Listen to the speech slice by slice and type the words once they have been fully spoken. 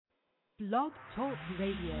Blog Talk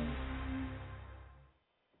Radio.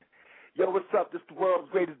 Yo, what's up? This is the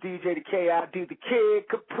world's greatest DJ, the KID, the Kid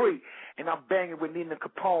Capri, and I'm banging with Nina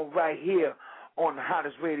Capone right here on the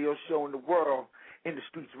hottest radio show in the world, In the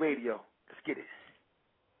Streets Radio. Let's get it.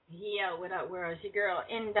 Yo, what up, world? It's your girl,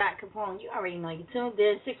 N. Capone. You already know you tuned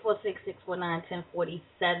in,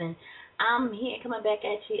 646-649-1047. I'm here coming back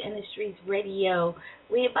at you, In the Streets Radio.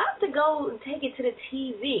 We're about to go and take it to the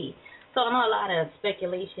TV. So I know a lot of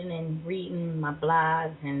speculation and reading my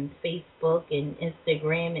blogs and Facebook and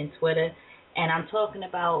Instagram and Twitter, and I'm talking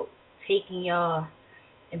about taking y'all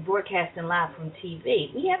and broadcasting live from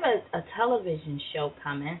TV. We have a television show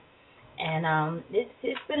coming, and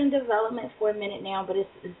it's been in development for a minute now, but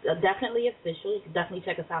it's definitely official. You can definitely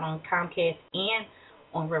check us out on Comcast and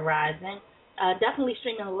on Verizon. Definitely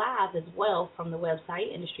streaming live as well from the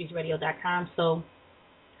website, InDaStreetsRadio.com. So,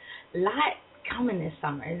 lot coming this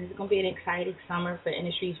summer. It's going to be an exciting summer for In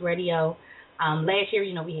the Streets Radio. Last year,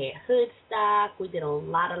 we had Hoodstock. We did a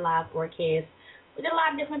lot of live broadcasts. We did a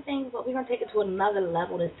lot of different things, but we're going to take it to another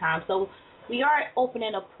level this time. So we are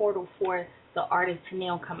opening a portal for the artists to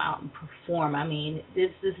now come out and perform. I mean,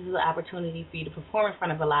 this is an opportunity for you to perform in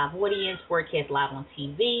front of a live audience, broadcast live on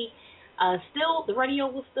TV. Still, the radio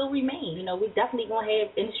will still remain. We're definitely going to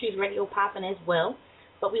have In the Streets Radio popping as well.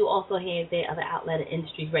 But we will also have that other outlet of In the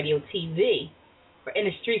Streets Radio TV, or In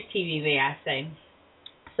the Streets TV, may I say.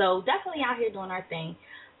 So definitely out here doing our thing.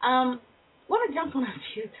 Want to jump on a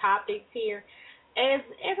few topics here. As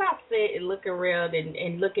I sit and look around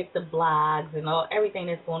and look at the blogs and everything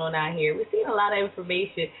that's going on out here, we're seeing a lot of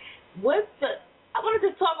information. I wanted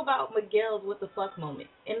to talk about Miguel's what the fuck moment.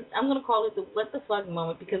 And I'm going to call it the what the fuck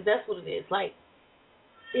moment because that's what it is. Like,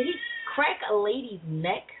 did he crack a lady's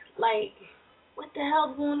neck? Like, what the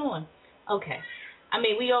hell's going on? Okay. I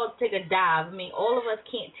mean, we all take a dive. I mean, all of us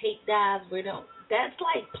can't take dives. That's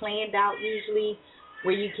like planned out usually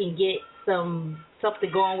where you can get something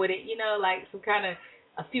going with it, like some kind of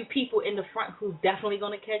a few people in the front who's definitely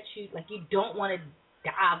going to catch you. Like, you don't want to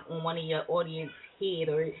dive on one of your audience head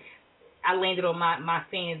or I landed on my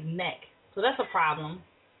fan's neck. So that's a problem.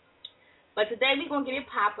 But today we're going to get it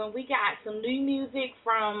popping. We got some new music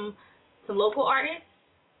from some local artists.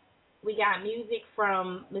 We got music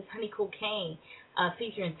from Miss Honey Cocaine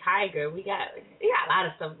featuring Tiger. We got a lot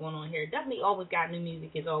of stuff going on here. Definitely always got new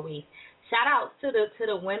music as always. Shout out to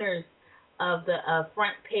the winners of the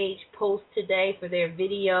front page post today for their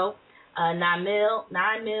video. 9 Mil,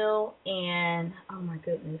 and oh my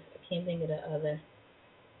goodness, I can't think of the other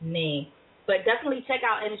name. But definitely check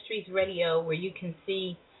out In the Streets Radio where you can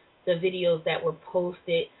see the videos that were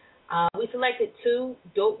posted. We selected 2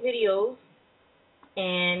 dope videos,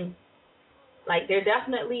 and like they're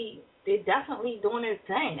definitely doing their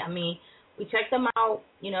thing. I mean, we checked them out.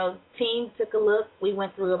 Team took a look. We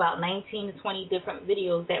went through about 19 to 20 different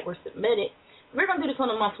videos that were submitted. We're gonna do this on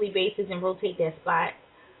a monthly basis and rotate that spot.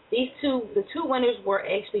 The 2 winners were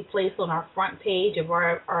actually placed on our front page of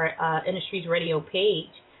our In the Streets Radio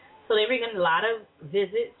page. So they're getting a lot of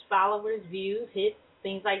visits, followers, views, hits,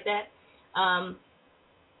 things like that.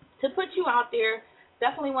 To put you out there,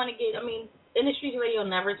 definitely want to get, In the Streets Radio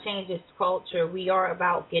never changes culture. We are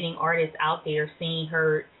about getting artists out there, seen,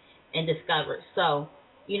 heard, and discovered. So,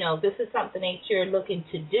 this is something that you're looking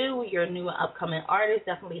to do. You're a new upcoming artist.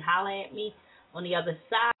 Definitely holler at me on the other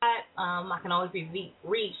side. I can always be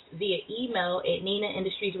reached via email at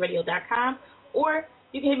nina@industreetsradio.com, or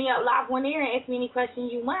you can hit me up live on air and ask me any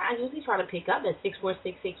questions you want. I usually try to pick up at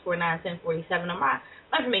 646-649-1047. My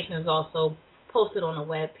information is also posted on the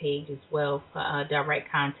web page as well for direct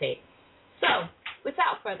contact. So,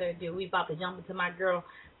 without further ado, we about to jump into my girl,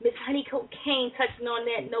 Miss Honey Cocaine, touching on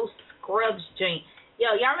that No Scrubs joint. Yo,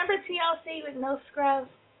 y'all remember TLC with No Scrubs?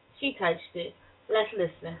 She touched it. Let's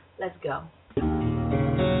listen. Let's go.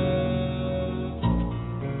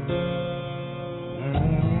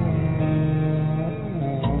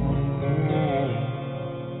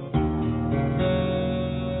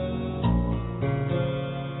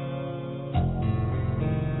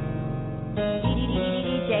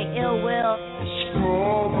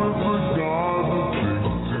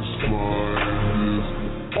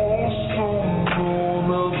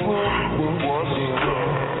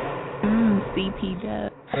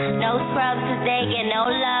 No scrubs 'cause they get no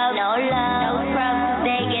love, no love. No scrubs 'cause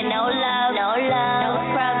they get no love, no love. No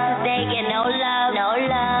scrubs 'cause they get no love, no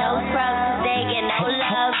love. No scrubs 'cause they get no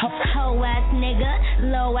love. Hoe ass nigga,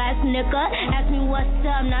 low ass nigga. Ask me what's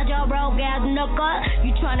up, not your broke ass nigga.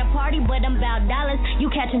 You tryna party but I'm about dollars. You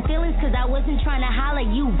catching feelings 'cause I wasn't tryna holler,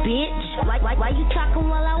 you bitch. Why you talking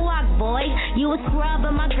while I walk, boy? You a scrub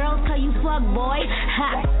and my girls call you fuck boy.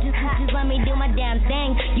 Ha, just let me do my damn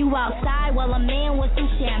thing. You outside while I'm in with some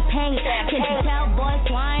champagne. Can't you tell, boy,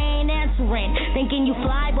 so I ain't answering. Thinking you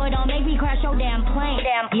fly, boy, don't make me crash your damn plane.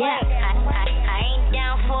 Yeah, I ain't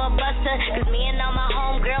down for a buster, cause me and all my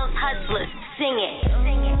homegirls hustlers. Sing it.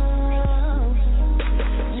 Sing it.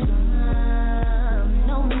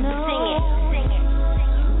 No, no. Sing it. Sing it.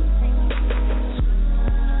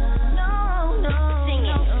 No, no. Sing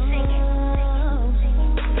it. Sing it.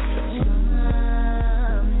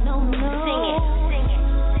 No, no. Sing it. Sing it.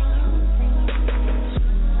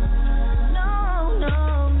 No,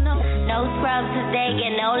 no, no. No scrubs 'cause they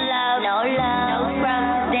get no love. No love. No scrubs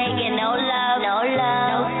 'cause they get no love. No love.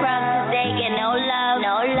 No scrubs 'cause they get no love.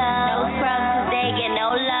 No love. No scrubs 'cause they get no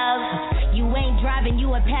love. You ain't driving,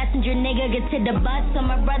 you a passenger, nigga. Get to the bus, so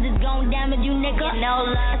my brothers gon' damage you, nigga. No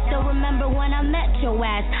love. Still remember when I met your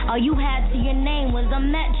ass. All you had to your name was a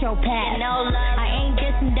Metro Pass. No love. I ain't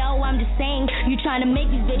dissing though, I'm just saying. You trying to make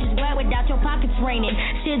these bitches wet without your pockets raining.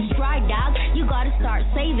 Shit's dry, dog. You gotta start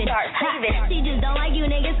saving. She just don't like you,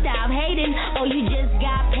 nigga. Stop hating. Oh, you just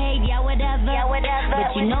got paid, yeah, whatever. Yeah, whatever.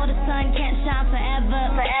 But you know the sun can't shine forever.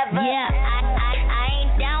 Forever. Yeah, I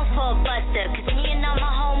ain't down for a buster, cause me and all my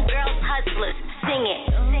homegirls hustlers. Sing it.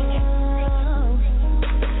 Sing it.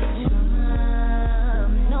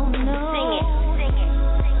 No, no. Sing it. Sing it.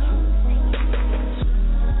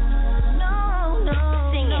 No, no.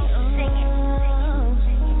 Sing it. Sing it.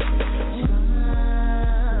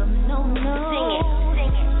 No, no. Sing it.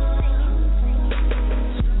 Sing it.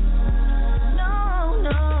 No,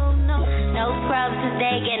 no, no. No scrubs 'cause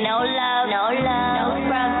they get no love. No love. No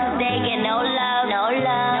scrubs 'cause they get no love. No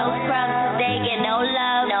love. No scrubs 'cause they get no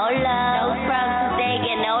love. No love. No scrubs 'cause they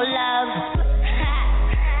get no love.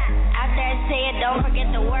 Out there say it, don't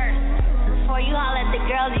forget the work. Before you holler at the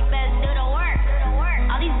girls, you best do the work.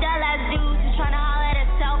 All these dull ass dudes is trying to holler at a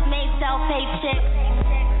self-made, self-paid chick.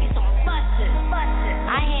 You some busters.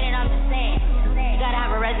 I hate it, I'm just saying. You gotta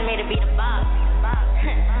have a resume to be the boss.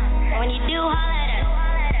 When you do holler at us,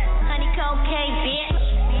 honey cocaine, bitch.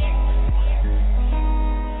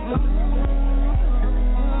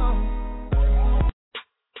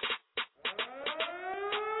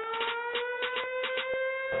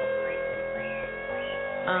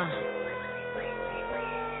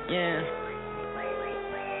 Yeah.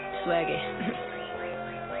 Swaggy.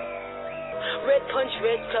 Red punch,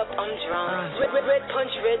 red cup, I'm drunk. Red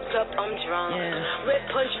punch, red cup, I'm drunk. Yeah. Red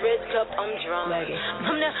punch, red cup, I'm drunk. Swaggy.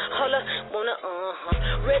 I'm the holla, wanna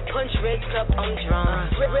Red punch, red cup, I'm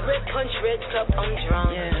drunk. Red punch, red cup, I'm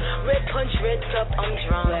drunk. Yeah. Red punch, red cup, I'm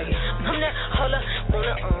drunk. Swaggy. I'm the holla,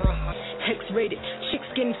 wanna X-rated, chicks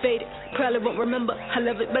getting faded. Probably won't remember. I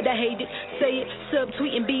love it, but I hate it. Say it,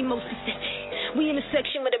 subtweet and be most specific. We in a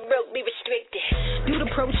section where the broke be restricted. Dude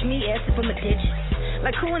approach me asking for my digits.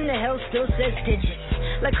 Like who in the hell still says digits?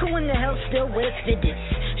 Like who in the hell still wears fidgets?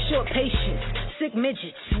 Short patience, sick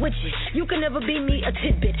midgets, witches. You can never be me a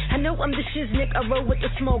tidbit. I know I'm the shiznick, I roll with the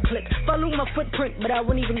small click. Follow my footprint, but I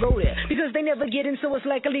won't even go there. Because they never get in, so it's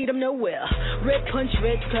like I lead them nowhere. Red punch,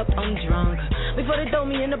 red cup, I'm drunk. Before they throw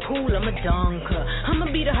me in the pool, I'm a donker. I'ma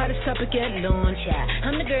be the hottest topic at launch.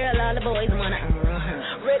 I'm the girl all the boys wanna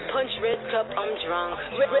Red punch, red cup, I'm drunk.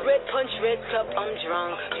 Red punch, red cup, I'm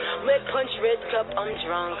drunk. Red punch, red cup, I'm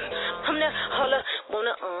drunk. I'm the holla,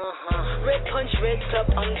 wanna Red punch, red cup,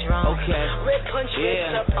 I'm drunk. Okay. Red punch,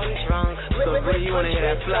 red cup, I'm drunk. So really you wanna hear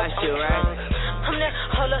that fly shit, right? I'm the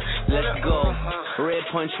holla, let's go. Red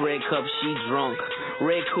punch, red cup, she drunk.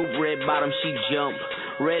 Red coupe, red bottom, she jump.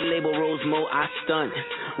 Red label, rose mo, I stunt.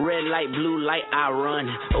 Red light, blue light, I run.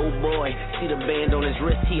 Oh boy, see the band on his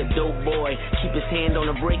wrist, he a dope boy. Keep his hand on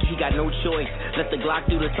the brake, he got no choice. Let the Glock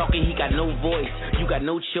do the talking, he got no voice. You got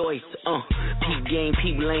no choice. Peep game,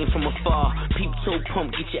 peep lane from afar. Peep toe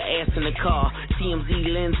pump, get your ass in the car.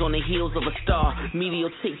 TMZ lens on the heels of a star. Media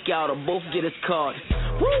take out or both get his card.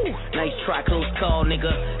 Woo! Nice try, close call,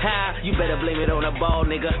 nigga. Ha! You better blame it on the ball,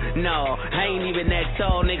 nigga. No, I ain't even that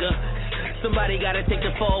tall, nigga. Somebody gotta take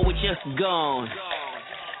the fall with you. Gone.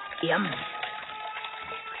 Yum.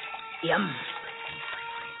 Yum.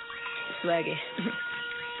 Swaggy.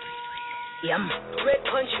 Yum. Red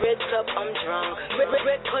punch, red cup, I'm drunk.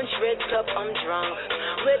 Red punch, red cup, I'm drunk.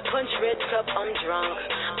 Red punch, red cup, I'm drunk.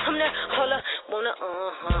 I'm the holla, wanna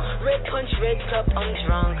Red punch, red cup, I'm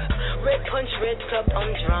drunk. Red punch, red cup, I'm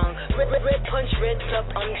drunk. Red punch, red cup,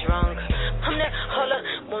 I'm drunk. I'm the holla,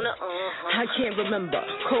 wanna I can't remember.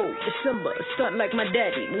 Cold December, stunt like my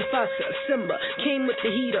daddy. Mufasa, Simba, came with the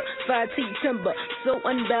heater. 5T timber, so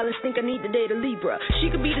unbalanced. Think I need to date a Libra. She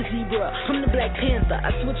could be the zebra. I'm the Black Panther. I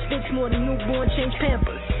switch sticks more than newborn, change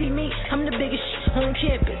Pampers. See me, I'm the biggest on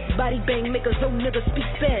campus. Body bang, make a old nigga speak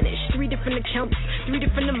Spanish. 3 different accounts, 3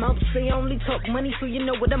 different amounts. They only talk talk money, so you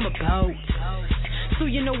know what I'm about. So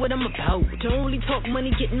you know what I'm about. Don't only talk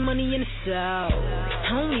money, getting money in the South. I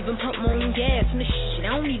don't even pump my own gas in the shit. I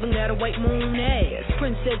don't even gotta wipe my own ass.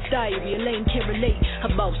 Princess Diary, Elaine can't relate. Her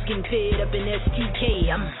boss getting fed up in STK.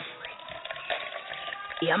 I'm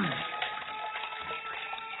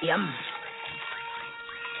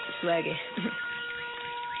swaggy.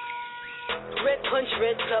 Red punch,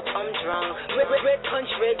 red cup, I'm drunk. Red punch,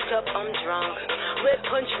 red cup, I'm drunk. Red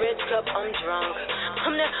punch, red cup, I'm drunk.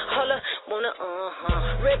 I'm that holla, wanna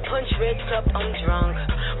Red punch, red cup, I'm drunk.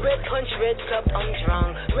 Red punch, red cup, I'm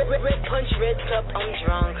drunk. Red punch, red cup, I'm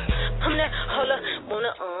drunk. I'm that holla,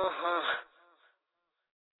 wanna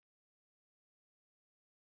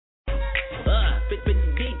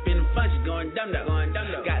Deep in the punch, going dumb.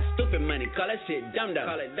 Got stupid money, call that shit dumb.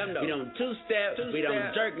 We don't two-step, we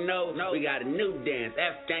don't jerk, no. We got a new dance,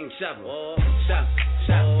 F-gang shuffle. Shuffle,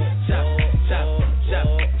 shuffle, shuffle, shuffle,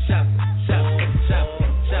 shuffle, shuffle, shuffle, shuffle,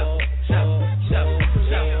 shuffle, shuffle, shuffle,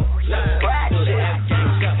 shuffle, shuffle. Do the F-gang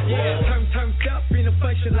shuffle. Yeah, turned up in a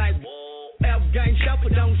function like F-gang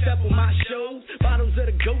shuffle, don't step on my shoes. Bottles of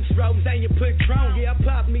the ghost rose and you put drone. Yeah, I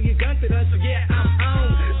pop me a gun to them, so yeah, I'm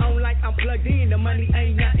on. Like I'm plugged in, the money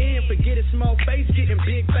ain't not in. Forget a small face, getting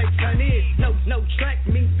big face turn in. No track,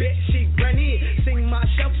 me bet she run in. Sing my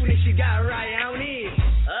shuffle and she got right on in.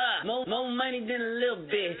 More money than a little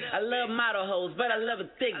bit. I love model hoes, but I love a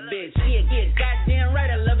thick bitch. Yeah, goddamn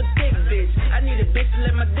right, I love a thick bitch. I need a bitch to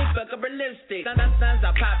let my dick fuck up her lipstick. Sometimes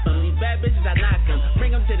I pop them, these bad bitches I knock them.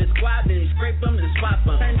 Bring them to the squad, then scrape them and swap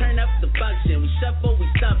them. Turn up the function, we shuffle, we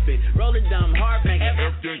stump it. Roll it dumb, hard bang,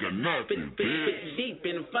 everything or nothing. Deep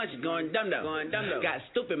in the function, going dumb. Got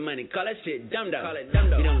stupid money, call that shit dumb.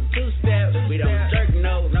 We don't two-step, we don't jerk,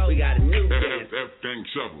 no. We got a new dance. F-gang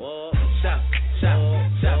shuffle. Shuffle, shuffle,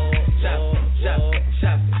 shuffle, shuffle,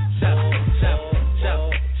 shuffle, shuffle, shuffle, shuffle,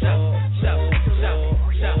 shuffle, shuffle, shuffle,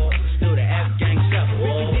 shuffle. Do the F-gang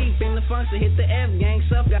shuffle. Deep in the function, hit the F-gang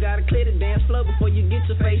shuffle. Gotta clear the dance floor before you get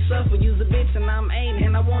your face up. We use a bitch and I'm aiming,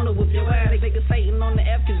 and I wanna whip your ass. They can Satan on the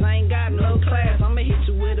F cause I ain't got no class. I'ma hit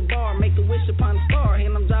you with a bar, make a wish upon the star.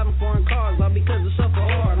 And I'm driving foreign cars, all because it's suffer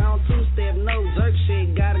hard. I don't two-step, no jerk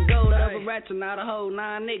shit, gotta go. Double ratchet, not a hoe,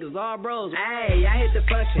 9 niggas, all bros. Ayy, I hit the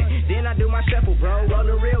function, then I do my shuffle, bro.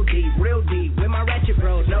 Rollin' real deep, with my ratchet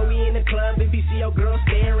bros. Know we in the club, if you see your girl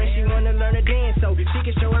staring, she wanna learn to dance, so she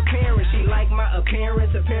can show her parents. She like my appearance,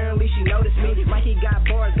 apparently she noticed me. Mikey got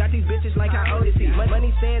bars, got these bitches like how old is he?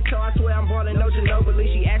 Money Santo, I swear I'm ballin', no Ginobili.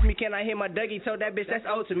 She asked me, can I hit my Dougie? Told that bitch that's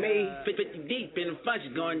old to me. 50 deep in the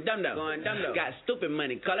function, going dumb. Got stupid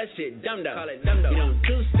money, call that shit dumb. We don't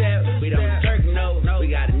two-step, we don't jerk, no. We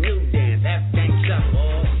got a new dance, F-gang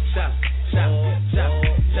shuffle. Shuffle,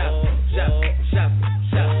 shuffle, shuffle, shuffle, shuffle,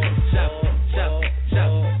 shuffle, shuffle, shuffle,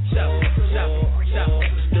 shuffle, shuffle, shuffle, shuffle.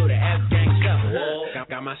 Do the F-gang shuffle.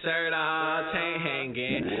 Got my shirt off, chain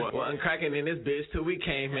hanging. Wasn't cracking in this bitch till we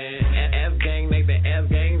came in. F-gang make the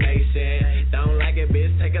F-gang nation. Don't like it,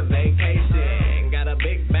 bitch, take a vacation. Got a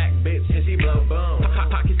big back, bitch, and she blow boom.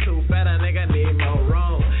 Pocket too fat, a nigga need more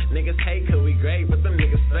room. Niggas hate cause we great, but them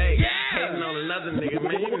niggas fake. Hating on another nigga,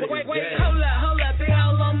 man, you niggas gay. Hold up, they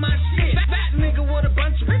all on my shit. Fat nigga with a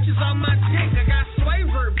bunch of bitches on my dick. I got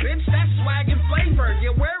swagger, bitch, that's swag and flavor.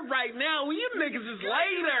 Yeah, where right now? You niggas is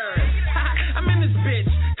later. I'm in this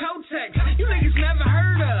bitch, Kotex, you niggas never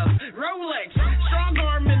heard of. Rolex, strong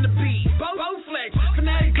arm in the beat. Bowflex,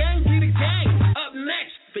 Fanatic gang, be the gang. Up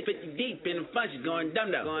next. 50 deep in the function, going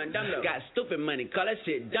dumb. Got stupid money, call that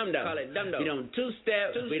shit dumb. We don't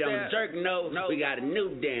two-step, we don't jerk, no. We got a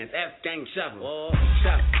new dance, F-gang shuffle.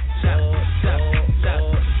 Shuffle, shuffle, shuffle,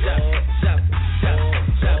 shuffle, shuffle, shuffle,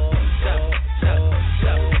 shuffle, shuffle, shuffle,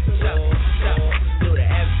 shuffle, shuffle, shuffle. Do the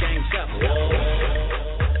F-gang shuffle.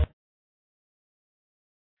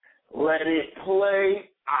 Let it play.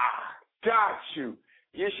 Got you.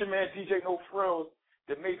 Yes, your man DJ No Frills.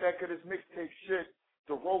 The Maybach of this mixtape shit.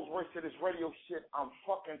 The Rolls Royce of this radio shit. I'm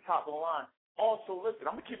fucking top of the line. Also, listen,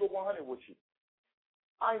 I'm going to keep it 100 with you.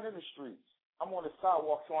 I ain't in the streets. I'm on the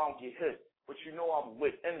sidewalk so I don't get hit. But you know I'm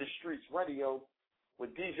with In the Streets Radio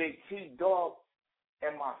with DJ T-Dog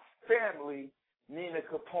and my family, Nina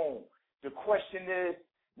Capone. The question is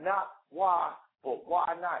not why, but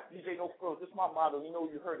why not? DJ No Frills, this is my motto. You know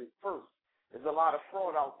you heard it first. There's a lot of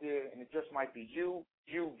fraud out there, and it just might be you,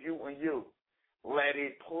 and you. Let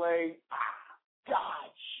it play.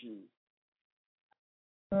 Got you.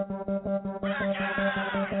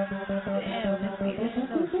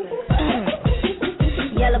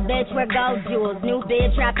 Yeah, Yellow bitch wear gold jewels. New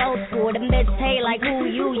bitch rap old school. Them bitch hate like who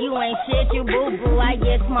you? You ain't shit, you boo boo. I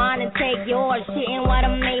get smart and take yours. Shit ain't what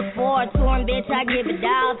I'm made for. Touring bitch, I give it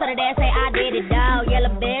down. So the dad say I did it down.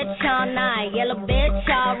 Yellow bitch all night. Yellow bitch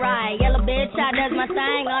alright. Yellow bitch I does my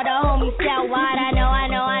thing. All the homies shout wide. I know.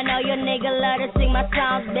 Your nigga love to sing my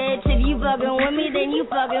songs, bitch. If you fucking with me, then you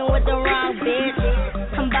fucking with the wrong bitch.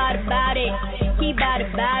 I'm about it. He about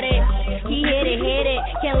it. He hit it.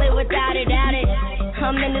 Can't live without it,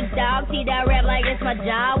 I'm in this dog, see that rap like it's my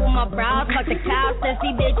job. With my brows, fuck the cows,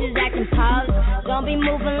 see bitches acting pause. Gonna be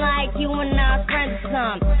moving like you and I friends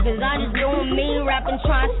some. Cause I'm just doing me, rapping,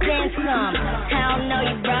 trying to spend some. I don't know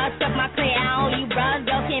you, bruh, suck my clit, I own you, bruh.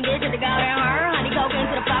 Go king bitch at the garden, her, honey, coke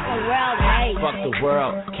into the fucking world, hey. Fuck the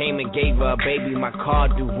world, came and gave her a baby. My car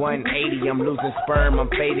do 180, I'm losing sperm, I'm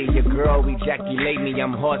faded. Your girl ejaculate me,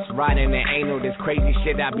 I'm horse riding and anal. This crazy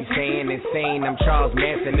shit I be saying insane. I'm Charles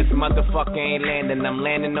Manson, this motherfucker ain't landing. I'm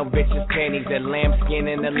landing no bitches' panties, that lambskin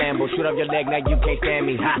in the Lambo. Shoot off your leg, now you can't stand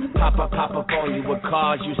me. Ha, pop up on you with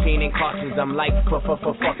cars you seen in cautions. I'm like, fuck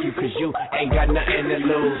you, cause you ain't got nothing to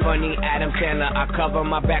lose. Funny Adam Sandler, I cover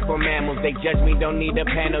my back with mammals. They judge me, don't need a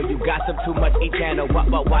panel. You gossip too much each channel.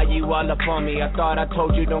 But why you all up on me? I thought I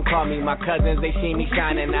told you don't call me. My cousins, they see me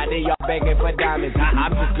shining. Now they all begging for diamonds.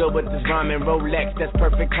 I'm just good with this rhyming. Rolex, that's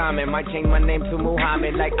perfect timing. Might change my name to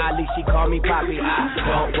Muhammad. Like Ali, she call me Poppy. I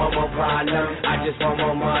don't want more problems. I just want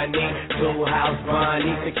more money. 2 house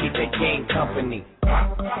money to keep the king company.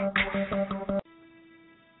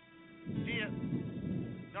 Yeah.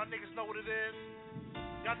 Y'all niggas know what it is.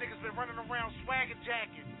 Y'all niggas been running around swagger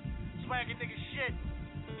nigga shit.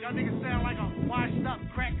 Y'all niggas sound like a washed up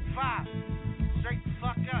crack 5. Straight the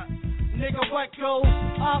fuck up. Nigga, what goes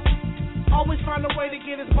up? Always find a way to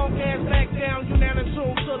get his punk ass back down. Unanimous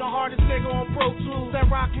to the hardest nigga on Pro Tools. That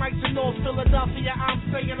rock mics in North Philadelphia. I'm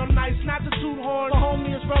saying I'm nice, not the toot horn. The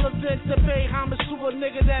homie is relevant to pay homage to a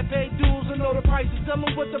nigga that pay dues and know the prices.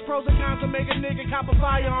 Dealing with the pros and cons to make a nigga cop a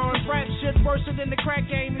firearm. Rap shit worse than the crack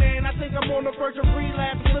game, man. I think I'm on the verge of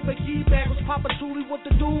relapse. Flip a key back, was Papa Toolie with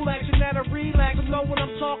the dual action at a relax. I know what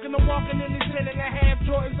I'm talking. I'm walking in these 10.5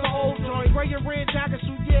 Jordans, the old joint. Gray and red jacket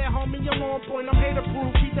suit, yeah, homie, I'm on point. I'm hater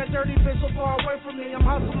proof. Keep that dirty bitch so far away from me. I'm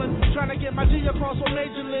hustling, trying to get my G across on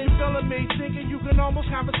Major League. Feeling me, thinking you can almost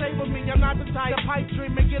conversate with me. I'm not the type to pipe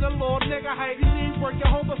dream and get a little nigga hype. You need work,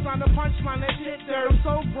 your hope is on the punchline. That shit there, I'm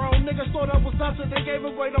so grown. Niggas thought I was dusted, they gave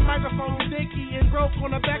away the microphone. You think he and broke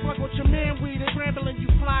on the back like what your man weed is rambling. You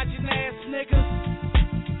flogging ass niggas.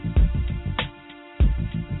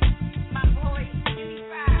 My boy, give me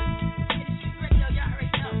 5.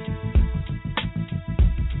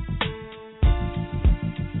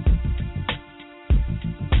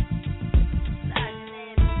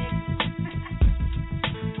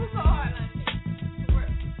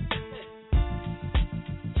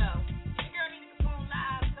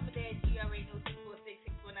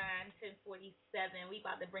 We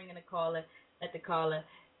about to bring in a caller. Let the caller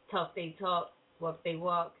talk they talk, walk they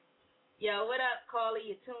walk. Yo, what up, caller?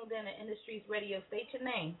 You tuned in to Industries Radio. State your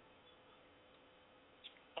name.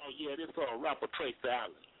 Oh, yeah, this rapper Trace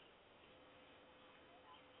Allen.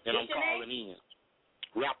 And What's I'm calling in.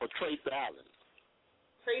 Rapper Trace Allen.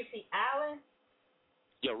 Tracy Allen?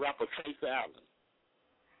 Yeah, rapper Trace Allen.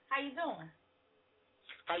 How you doing?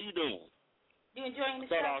 How you doing? You enjoying the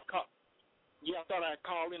show? I thought I'd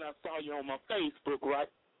call in. I saw you on my Facebook, right?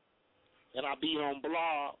 And I be on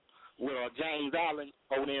blog with James Allen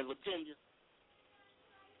over there in Virginia.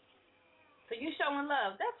 So you showing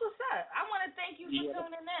love. That's what's up. I want to thank you for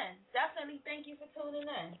tuning in. Definitely thank you for tuning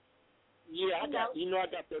in. Yeah, I got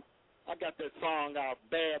that song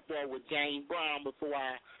Bad Boy with James Brown before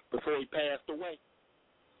he passed away.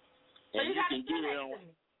 So and you got to get it on.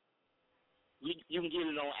 You can get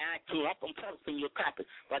it on iTunes. I'm trying to send you a copy,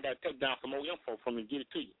 but I got to take down some more info from you and get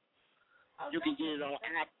it to you. Oh, you can get it on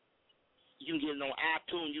You can get it on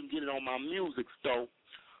iTunes. You can get it on my music store,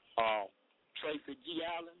 Tracy G.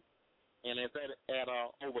 Allen, and it's at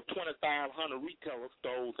over 2,500 retailer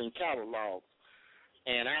stores and catalogs,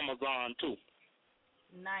 and Amazon too.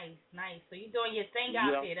 Nice. So you're doing your thing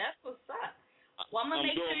out there. That's what's up. Well, I'm gonna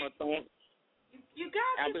make sure you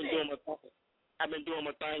got it. I've been doing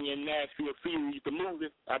my thing in Nashville series, the movie.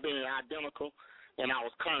 I've been in Identical, and I was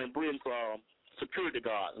Connie Britton for security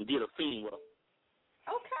guard and did a scene with her.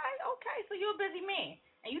 Okay. So you're a busy man,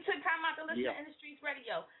 and you took time out to listen to Industries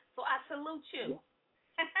Radio. So I salute you.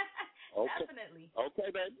 Yeah. Okay. Definitely. Okay,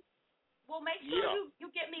 baby. Well, make sure you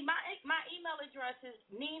get me my email address is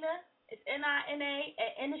Nina. It's NINA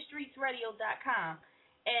at IndustriesRadio.com.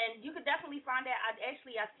 And you can definitely find that. I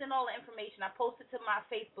send all the information. I post it to my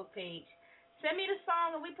Facebook page. Send me the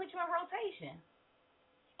song and we put you in rotation.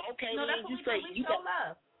 Okay, no, that's you what say we show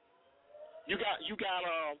love. You got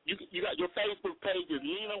your Facebook page is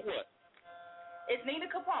Nina what? It's Nina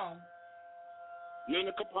Capone.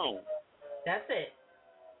 Nina Capone. That's it.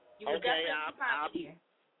 You will okay, definitely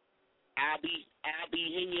I'll be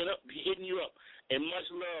hitting you up, and much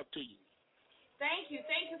love to you. Thank you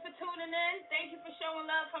for tuning in. Thank you for showing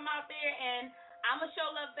love from out there, and I'm gonna show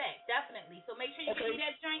love back definitely. So make sure you give me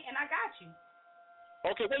that drink, and I got you.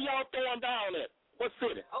 Okay, where y'all throwing down at? What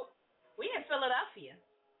city? Oh, we in Philadelphia.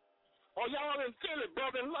 Oh, y'all in Philly,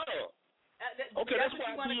 brother in love. Okay, that's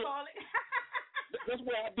what you want to call it. That's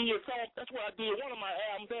where I did. That's where I did one of my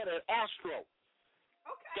albums at Astro.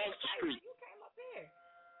 Okay. Gangsta Street. So you came up there.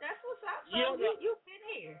 That's what's up. So yeah, you've been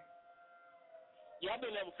here. Yeah, I've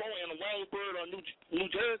been there before in Waynesburg or New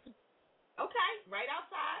Jersey. Okay, right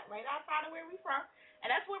outside of where we from, and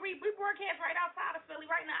that's where we broadcast right outside of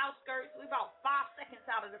Philly, right in the outskirts. We're about 5 seconds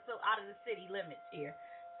out of the city limits here.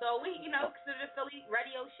 So we, consider the Philly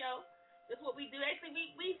radio show. That's what we do. Actually,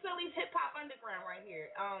 we Philly's hip hop underground right here.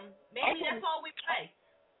 Mainly that's all we play.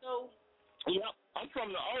 So. Yeah, I'm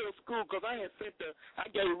from the old school because I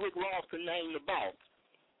gave Rick Ross the name the boss.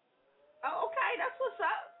 Oh, okay, that's what's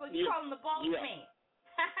up. So you call him the boss man.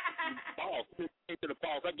 Boss, to the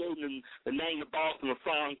boss. I gave him the name the boss and a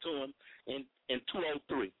song to him in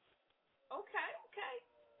 203. Okay.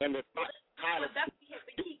 And the I'll definitely have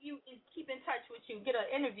to keep in touch with you. Get a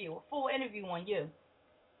full interview on you.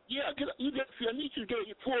 Yeah, I need you to get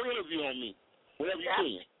a full interview on me, whenever you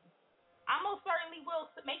can. I most certainly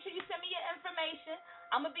will. Make sure you send me your information.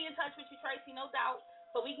 I'm gonna be in touch with you, Tracy, no doubt,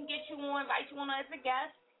 so we can get you on, invite you on as a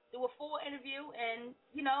guest, do a full interview, and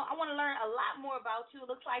I want to learn a lot more about you.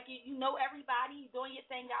 It looks like you know everybody. You're doing your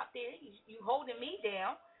thing out there. You holding me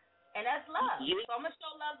down, and that's love. Yeah. So I'm gonna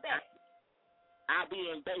show love back. I'll be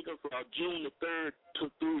in Vegas June the 3rd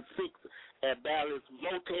through 6th at Bally's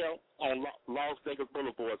Motel on Las Vegas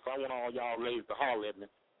Boulevard. So I want all y'all ladies to holler at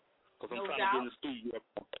me because I'm trying to get in the studio.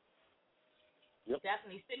 Yep.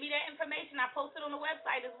 Definitely. Send me that information. I post it on the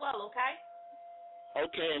website as well, okay?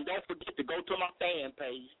 Okay, and don't forget to go to my fan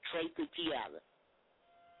page, Tracy P. Allen.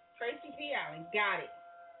 Tracy P. Allen. Got it.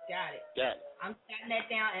 Got it. I'm jotting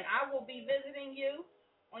that down, and I will be visiting you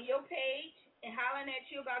on your page and hollering at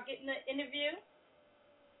you about getting the interview.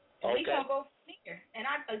 And we're going to go from here. And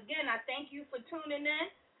I thank you for tuning in.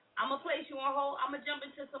 I'm going to place you on hold. I'm going to jump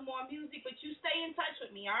into some more music, but you stay in touch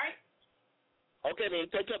with me, all right? Okay, then.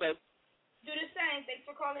 Take care, baby. Do the same. Thanks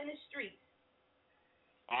for calling the streets.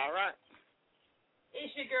 All right.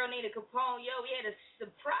 It's your girl, Nina Capone. Yo, we had a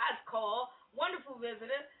surprise call. Wonderful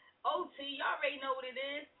visitor. OT, y'all already know what it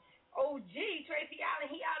is. OG, Tracy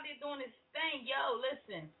Allen, he out there doing his thing. Yo,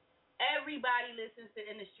 listen. Everybody listens to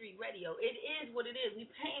In the Street Radio. It is what it is. We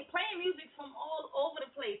playing music from all over the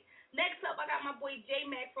place. Next up, I got my boy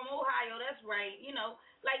J-Mac from Ohio. That's right.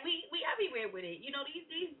 Like we everywhere with it.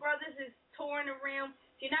 These brothers is touring around.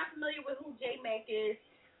 If you're not familiar with who J-Mac is,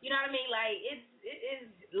 you know what I mean? Like, it is,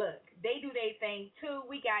 look, they do their thing, too.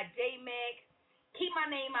 We got J-Mac, Keep My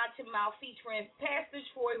Name Out Your Mouth, featuring Pastor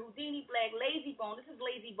Troy, Houdini Black, Lazy Bone. This is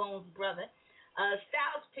Lazy Bone's brother.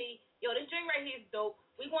 Styles P. Yo, this drink right here is dope.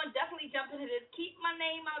 We're going to definitely jump into this. Keep my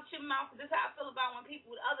name out your mouth. This is how I feel about when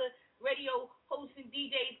people with other radio hosts and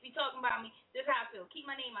DJs be talking about me. This is how I feel. Keep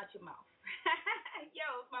my name out your mouth. Yo,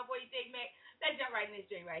 it's my boy J-Mac. Let's jump right in this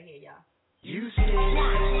drink right here, y'all. You said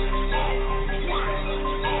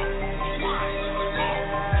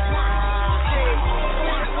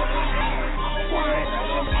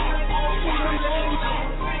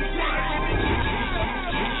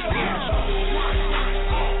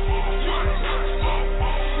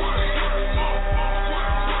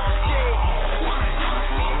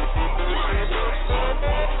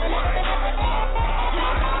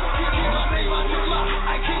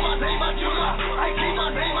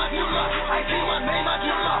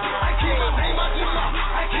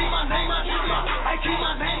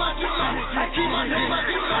I keep my name out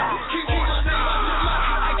your mouth.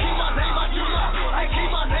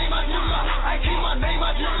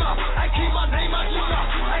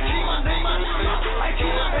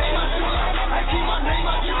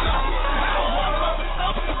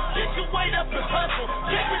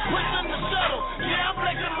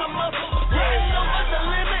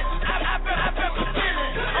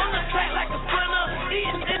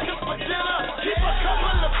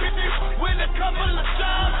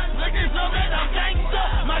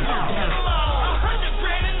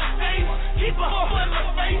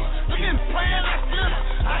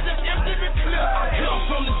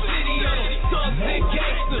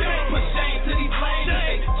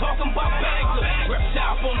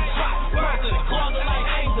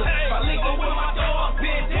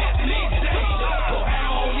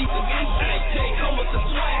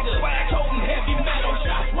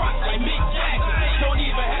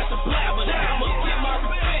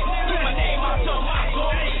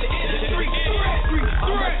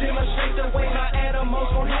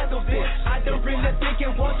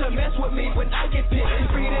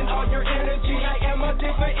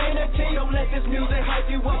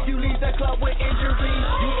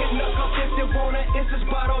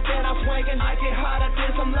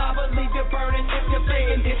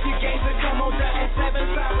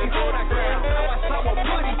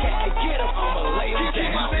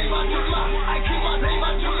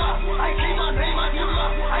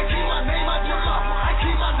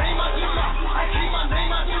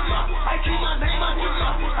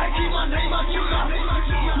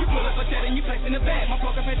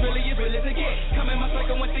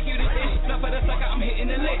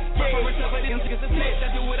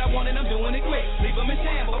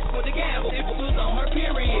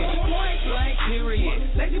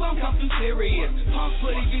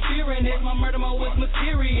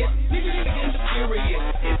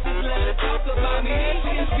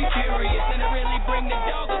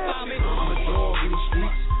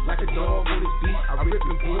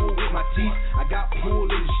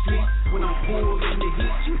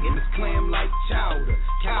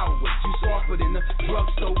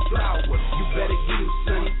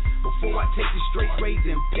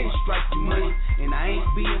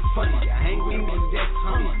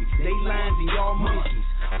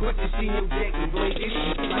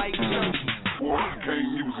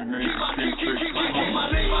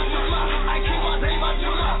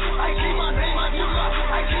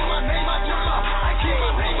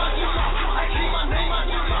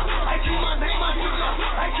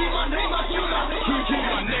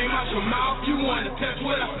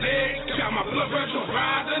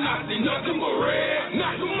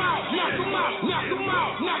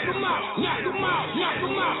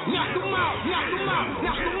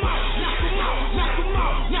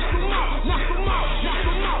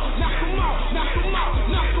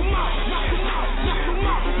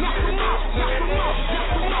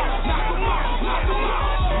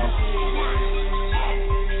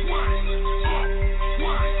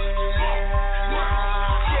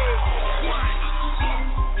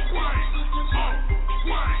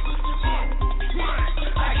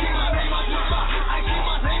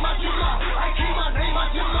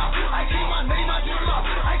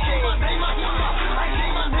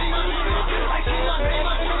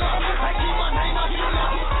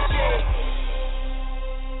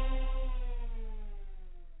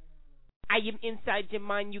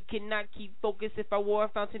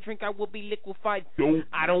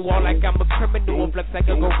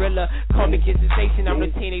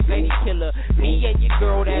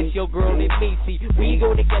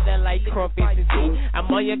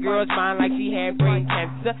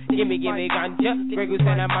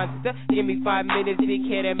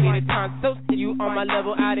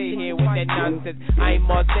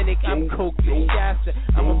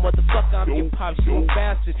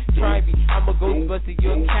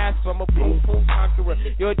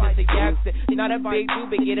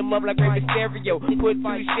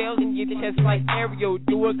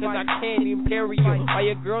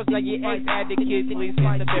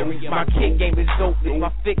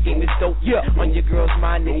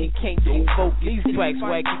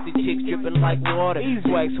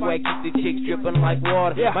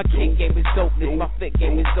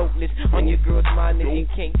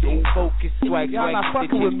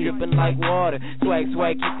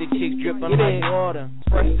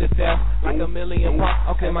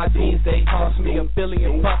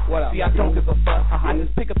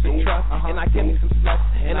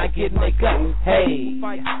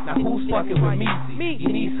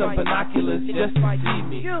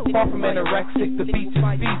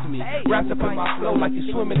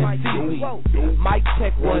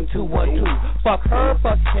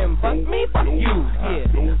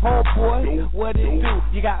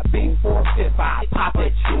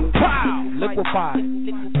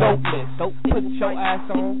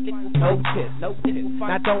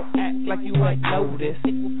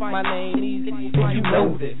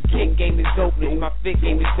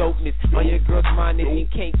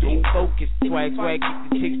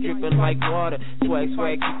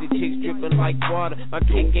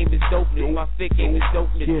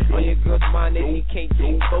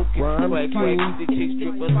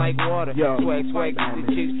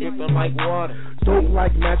 dope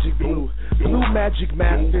like magic blue. Blue magic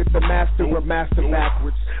master, the master of master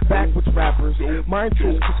backwards. Backwards rappers, mind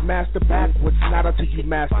tricks cause master backwards, not until you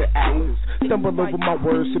master actors. Stumble over my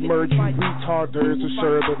words, submerge you retarders.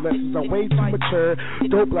 Assure the lessons are way too mature.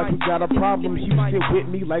 Dope like we got a problem, Houston with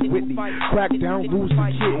me like Whitney. Crack down, lose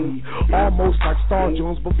the kidney. Almost like Star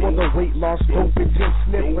Jones before the weight loss. Dope intense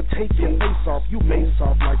sniffer, take your face off. You face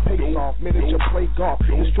off like pace off, miniature play golf.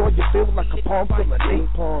 Destroy your feel like a palm full of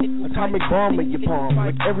napalm. Atomic bomb in your palm,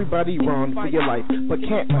 like everybody run for your life, but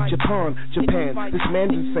can't like Japan. This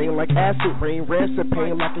man's insane like acid rain, rancid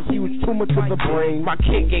pain like a huge tumor to the brain. My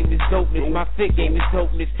kid game is dopeness, my fit game is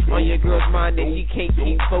dopeness. On your girl's mind that she can't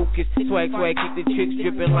keep focused. Swag, swag, keep the chicks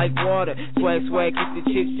dripping like water. Swag, swag, keep the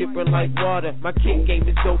chicks dripping like water. My kid game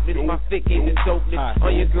is dopeness, my fit game is dopeness.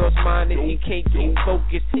 On your girl's mind that she can't keep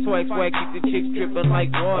focused. Swag, swag, keep the chicks dripping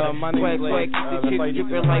like water. Swag, swag, keep the chicks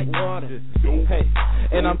dripping like water. Hey,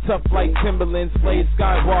 and I'm tough like Timberland, Slade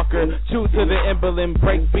Skywalker. True to the emblem,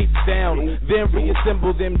 break beats down, then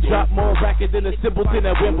reassemble them. Drop more racket than a simpleton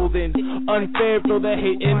at Wimbledon. Unfair, throw the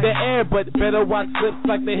hate in the air, but better watch slips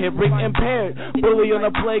like the hearing impaired. Bully on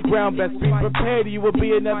the playground, best be prepared. You will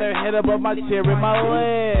be another head above my chair in my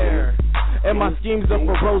lair. And my schemes are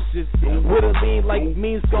ferocious, with a lean like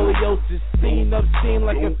mean scoliosis. Seen up, seen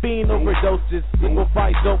like a fiend overdoses.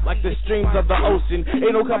 Liquefied dope like the streams of the ocean.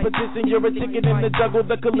 Ain't no competition, you're a ticket in the juggle.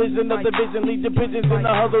 The collision of the vision, lead your pigeons in the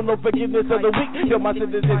huddle. No forgiveness of the weak. Yo, my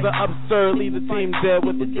sentences are absurd. Leave the team dead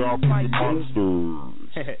with the job of the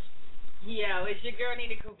monsters. Yo, it's your girl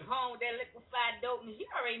Nina Capone with that liquefied dopeness. You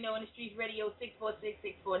already know in the streets radio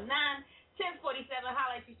 646-649. 1047,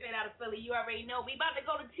 holla at you straight out of Philly. You already know. We about to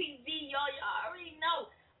go to TV, y'all. Y'all already know.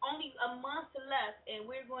 Only a month left, and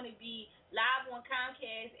we're going to be live on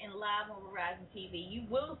Comcast and live on Verizon TV. You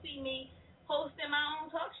will see me hosting my own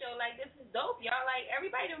talk show. Like, this is dope, y'all. Like,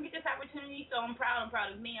 everybody don't get this opportunity, so I'm proud. I'm proud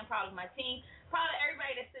of me. I'm proud of my team. Proud of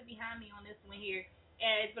everybody that stood behind me on this one here.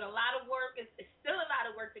 And it's been a lot of work. It's still a lot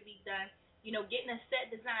of work to be done. You know, getting a set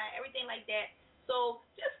design, everything like that. So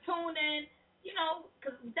just tune in. You know,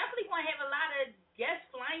 because we definitely going to have a lot of guests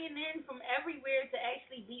flying in from everywhere to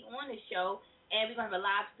actually be on the show. And we're going to have a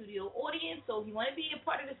live studio audience. So if you want to be a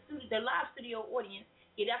part of the live studio audience,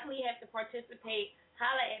 you definitely have to participate.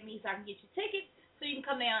 Holla at me so I can get you tickets so you can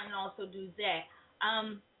come down and also do that.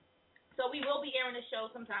 So we will be airing the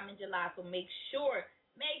show sometime in July. So make sure.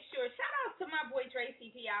 Shout out to my boy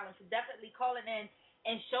Tracy P. Allen for definitely calling in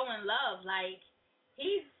and showing love. Like,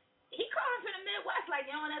 he calling from the Midwest. Like,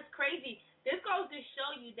 you know, that's crazy. This goes to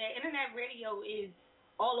show you that internet radio is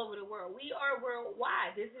all over the world. We are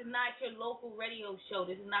worldwide. This is not your local radio show.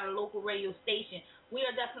 This is not a local radio station. We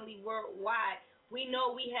are definitely worldwide. We know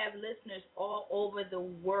we have listeners all over the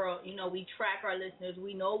world. You know, we track our listeners.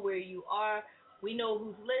 We know where you are. We know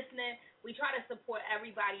who's listening. We try to support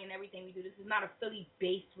everybody and everything we do. This is not a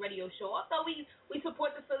Philly-based radio show. Although we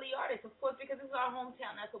support the Philly artists, of course, because it's our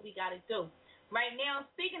hometown. That's what we got to do. Right now,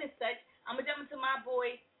 speaking of such, I'm going to jump into my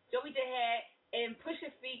boy, Joey Jihad, and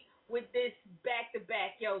Pusha Feet with this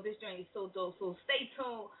back-to-back. Yo, this joint is so dope. So stay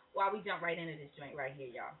tuned while we jump right into this joint right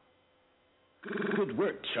here, y'all. Good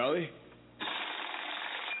work, Charlie.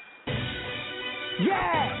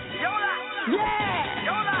 Yeah! Yola! Yeah!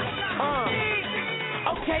 Yola!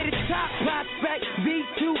 Okay, the top prospect,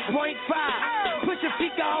 V2.5. Pusha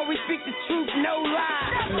Feet can always speak the truth, no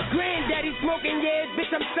lie. Granddaddy smoking, yeah,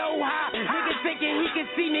 bitch, I'm so high. Niggas thinking he can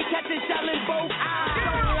see me, catch a shot in both eyes.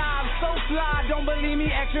 So live, so fly, don't believe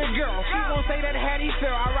me, extra girl. She gon' say that Hattie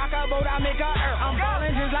Sir, I rock her boat, I make her earl. I'm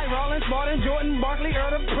ballin' just like Rollins, Martin, Jordan, Barkley,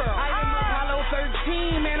 Earl of Pearl. I am Apollo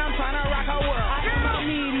 13, man, I'm tryna rock her world. I am out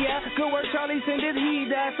media, good work, Charlie send his he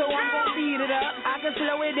does, so I'm gon' speed it up. I can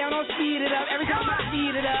slow it down, don't speed it up. Every time I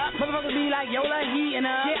speed it up, motherfuckers be like, Yola heating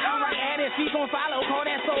up. Yeah, I'm right at it, feet gon' follow, call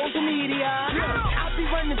that social media. I'll be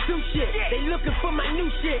running through shit, they looking for my new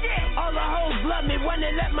shit. All the hoes love me, wanna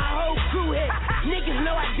let my whole crew hit. Niggas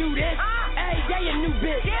know I do this, every day a new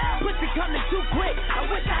bitch. Pussy coming too quick, I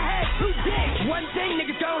wish I had 2 dicks. One thing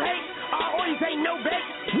niggas don't hate, all oils ain't no bake.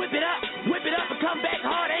 Whip it up, and come back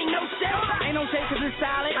hard, ain't no shake. Ain't no shake cause it's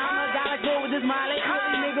solid, I'm a guy like go with this mileage.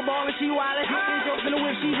 Nigga ballin', she wildin', hitting jokes in the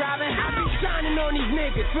whip, she driving. I be shining on these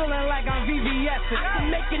niggas, feeling like I'm VVS'ing. I can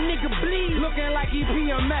make a nigga bleed, looking like he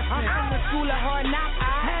PMS'ing. I'm the school of hard knocks,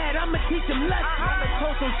 I'ma teach him lessons. I'm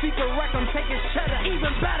close on secret wreck, I'm taking cheddar.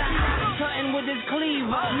 Even better, I'm cutting with this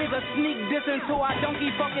cleaver. Nigga sneak dissing to our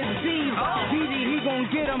donkey fucking diva. DD, he gon'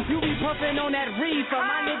 get him, you be puffin' on that reefer.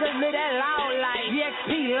 My niggas live that loud life,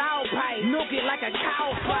 EXP loud pipe. Milk it like a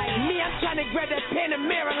cow fight. Me, I'm tryna grab that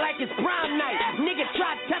Panamera like it's prom night. Nigga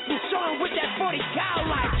try to test me, show him with that 40 cow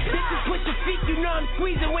life. Bitches push your feet, you know I'm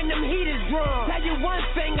squeezing when when them heaters drum. Tell you one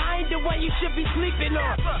thing, I ain't the one you should be sleeping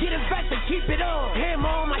on. Get a vest and keep it on. Hammer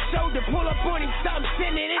on my shoulder, pull up on him, something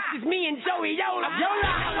sending. This is me and Joey Yola. Yola,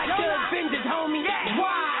 I like the Avengers, homie.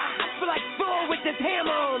 Why? I feel like Thor with this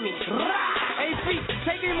hammer on me. Hey, Pete,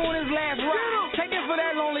 take him on his last ride. Take him for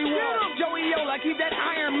that lonely one. Joey Yola, keep that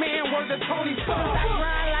Iron Man word to Tony Stark. I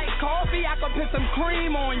grind like coffee, I can put some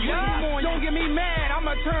cream on you. Don't get me mad,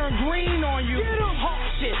 I'ma turn green on you. Hawk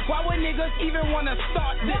shit, why would niggas even wanna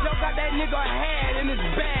start this? Yo got that nigga head in his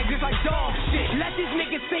bag, just like dog shit. Let these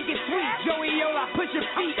niggas think it's sweet. Joey Yola, push your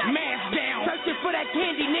feet, mask down. Searching for that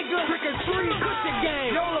candy, nigga. Trick or treat, push the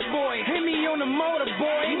game. Yola boy, hit me on the motor,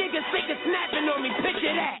 boy. Niggas think it's snapping on me,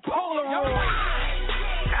 picture that. Polaroid.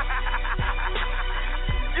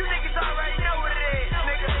 You niggas already know what it is,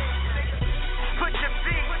 nigga. Put your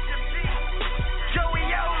feet. Joey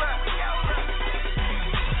Yola.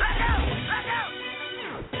 Let go.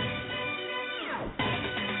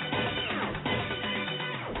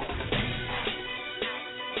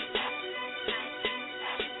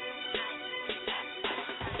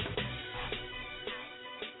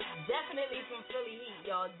 Definitely some Philly heat,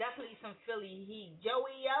 y'all. Definitely some Philly heat.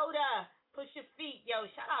 Joey Yoda, push your feet, yo.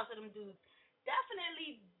 Shout out to them dudes.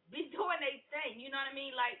 Definitely be doing their thing. You know what I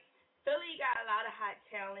mean? Like, Philly got a lot of hot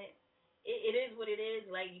talent. It is what it is.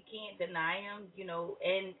 Like, you can't deny them, you know.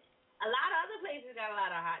 And a lot of other places got a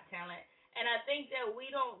lot of hot talent. And I think that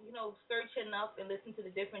we don't, you know, search enough and listen to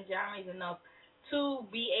the different genres enough to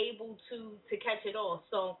be able to catch it all.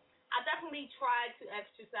 So I definitely try to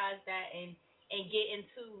exercise that and get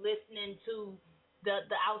into listening to the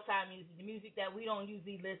outside music, the music that we don't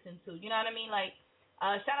usually listen to. You know what I mean? Like,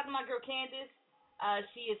 shout out to my girl Candace.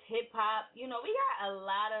 She is hip-hop. You know, we got a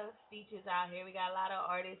lot of features out here. We got a lot of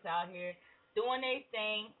artists out here doing their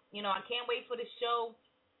thing. You know, I can't wait for the show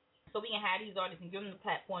so we can have these artists and give them the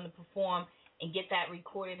platform to perform and get that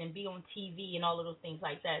recorded and be on TV and all of those things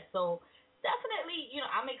like that. So definitely, you know,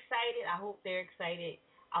 I'm excited. I hope they're excited.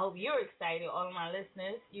 I hope you're excited, all of my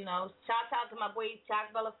listeners. You know, shout out to my boy,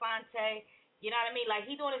 Chuck Belafonte. You know what I mean? Like,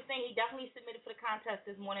 he doing his thing. He definitely submitted for the contest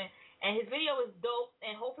this morning. And his video is dope.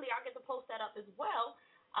 And hopefully I'll get to post that up as well.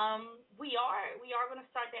 We are going to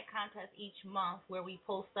start that contest each month where we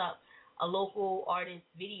post up a local artist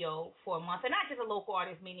video for a month. And not just a local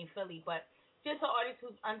artist, meaning Philly, but just an artist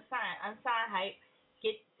who's unsigned hype,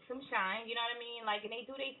 get some shine. You know what I mean? Like, and they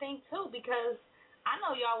do their thing, too, because I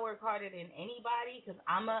know y'all work harder than anybody because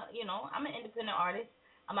I'm an independent artist.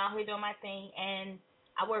 I'm out here doing my thing, and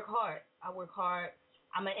I work hard.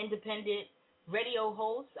 I'm an independent radio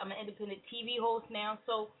host. I'm an independent TV host now.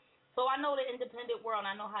 So I know the independent world.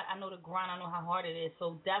 I know the grind. I know how hard it is.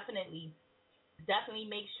 So definitely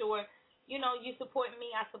make sure, you know, you support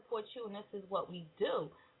me. I support you, and this is what we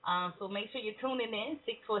do. So make sure you're tuning in,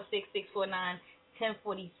 646-649-1047,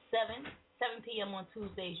 7 p.m. on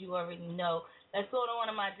Tuesdays. You already know. Let's go to one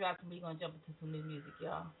of my drops, and we're going to jump into some new music,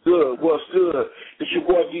 y'all. Good, what's good? It's your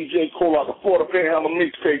boy DJ Cole, the Florida Panhandle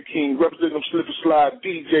Mixtape King, representing them Slip and Slide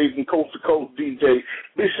DJs and Coast to Coast DJs.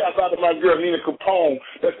 Big shout out to my girl Nina Capone.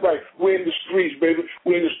 That's right, we're in the streets, baby.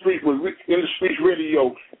 We're in the streets with In the Streets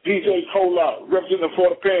Radio. DJ Cole, representing the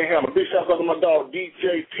Florida Panhandle. Big shout out to my dog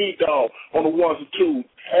DJ T-Dog on the ones and twos.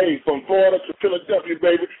 Hey, from Florida to Philadelphia,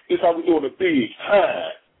 baby, this how we doing the big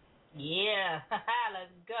high. Yeah,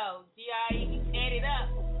 let's go. G.I.E. stand it up.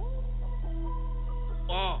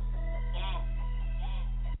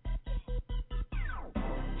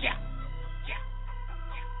 Yeah.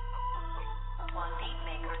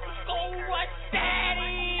 Oh, what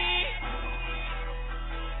daddy?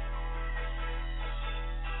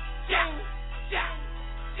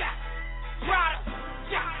 Prada,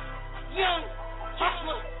 young,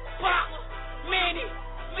 hustler, pop, Manny,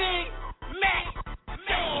 Big Mac.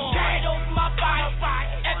 Straight over my body,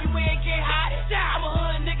 everywhere it get hot. I'm a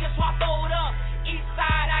hood nigga, so I throw it up. East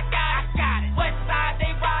side, I got it. West side,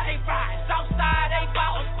 they ride. South side, they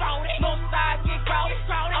bout it. North side, get crowded.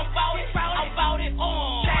 I'm bout it.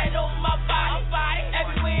 Straight over my body,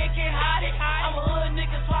 everywhere it get hot. I'm a hood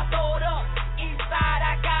nigga, so I throw it up. East side,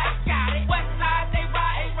 I got it. West side, they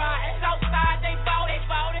ride. South side, they bout it.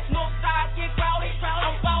 North side, get crowded.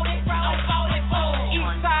 I'm bout it.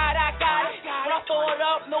 East side, I got it. When I throw it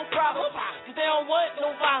up, no problem. Cause they don't want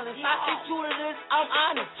no violence. I stay true to this, I'm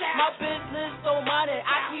honest. My business don't mind it.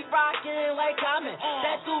 I keep rocking like Common.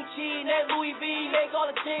 That Gucci, that Louis V, make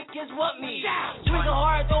all the chickens want me. Trigger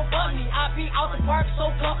hard, don't butt me. I be out the park,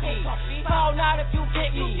 so blunt me. Call not if you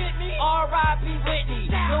get me. R.I.P.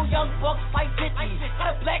 Whitney. No young bucks like 50.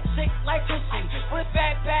 Got a black chick like Chrissy. With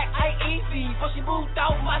back like Evie. But she moved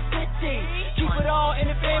out my city. Keep it all in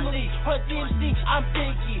the family. Her DMC, I'm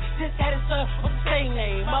Biggie. Just had a son with the same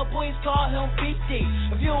name. My y'all boys call him BD.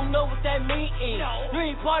 If you don't know what that mean, you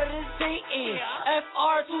ain't part of this team.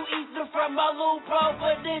 FR too easy to front my little bro,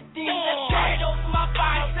 but this D. Straight over my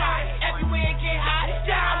body side, everywhere it get hot.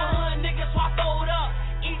 I'm a hood nigga, so I throw it up.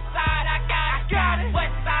 East side, I got it.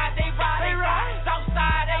 West side, they ride. South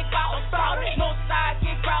side, they bout it. North side,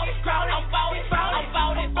 get crowded. I'm bout it.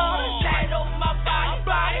 Straight over my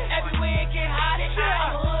body, everywhere it get hot.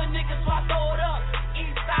 I'm a hood nigga, so I throw it up.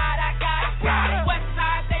 East side, I got it. West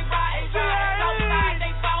side, they ride. South side,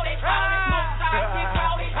 they bout it. North side, get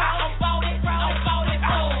crowded. I'm bout it.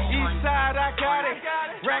 East side, I got it.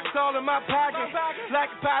 Racks all in my pocket.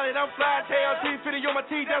 Like a pilot, I'm flying tail. T50 on my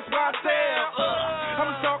teeth, that's why I sell.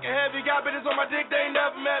 I'm talking heavy, got bitches on my dick, they ain't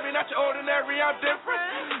never met me. Not your ordinary, I'm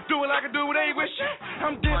different. Do it like I do it, ain't with shit.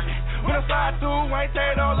 I'm different. When I slide through, I ain't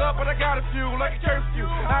tear it all up, but I got a few, like a curfew.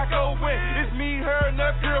 I go win, it's me, her, and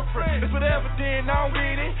her girlfriend. It's whatever, then I don't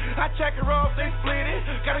get it. I check her off, they split it.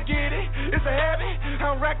 Gotta get it, it's a habit.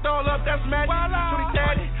 I'm racked all up, that's magic. Pretty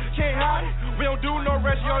daddy, can't hide it. We don't do no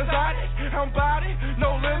rest, you exotic. I'm body,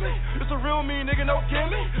 no limit. It's a real me, nigga, no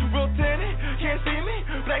gimmick. Real tenant, can't see me.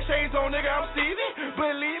 Black shades on, nigga, I'm Stevie.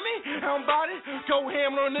 Believe me, I'm body. Go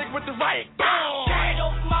ham on a nigga with the right. Straight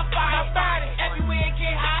over my body, everywhere it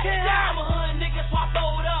get hot. I'm a hood nigga, so I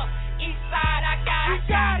throw it up. East side, I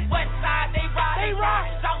got it. West side, they ride.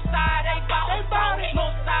 South side, they bout it.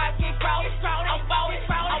 North side, get crowded. I'm bout it.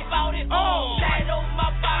 Straight over my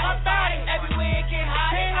body, everywhere it get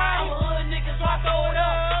hot. I'm a hood nigga, so I throw it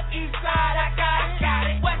up. East side, I got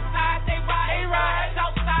it. West side, they ride.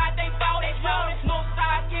 South side, they bout it. North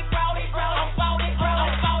side, get crowded. I'm bout it.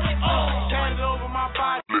 Turn it over my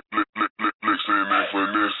body. Flexing and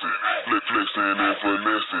finessing. Flexing and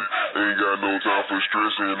finessing. Ain't got no time for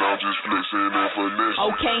stressing. I'm just flexing and finessing.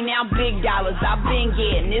 Okay, now big dollars, I've been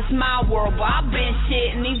getting. It's my world, but I've been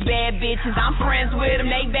shitting these bad bitches. I'm friends with them.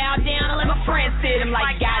 They bow down and let my friends sit them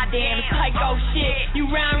like goddamn. It's like, oh shit. You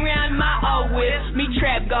round in my old whip. Me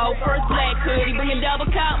trap go. First black hoodie. Bring a double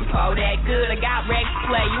cup. Oh, that good. I got Rex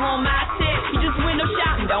play. You on my tip? You just window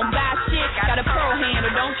shopping. Don't buy shit. Got a pro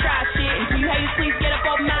handle. Don't try shit. If you hate, please get up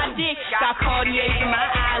off my dick. Got Cartiers in my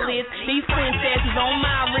eyelids. These princesses on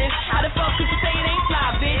my wrist. How the fuck people say it ain't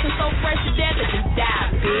fly, bitch? I'm so fresh to death that you die,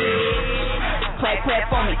 bitch. Clap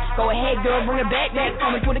for me. Go ahead, girl, bring it back for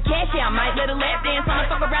me. Put the cash out, might let her lap dance on the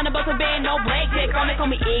fuck around the bus and band. No blackjack on me, call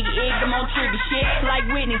me Iggy, I'm on trigger shit. Like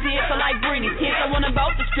Whitney's hits, I like Britney's hits. I wanna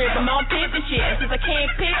both the strip, I'm on pimp and shit. Since I can't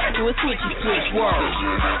pick, I do a switch world.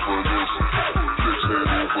 Flexing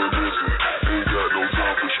and finessing. Ain't got no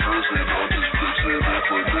time for stressing. I'm just flexing and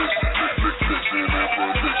finessing. Flexing and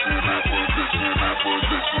finessing.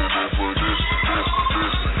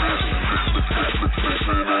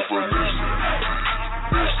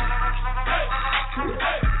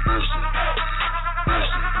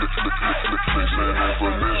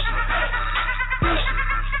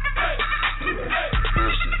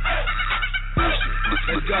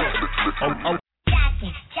 Let's go. Oh.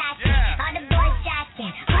 Jocking, all the boys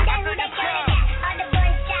jocking. Who that girl that? All the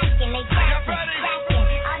boys jocking, they jocking.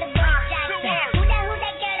 All the boys jocking. Who that girl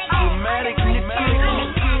that got? Dramatic, all the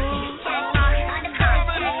boys jocking.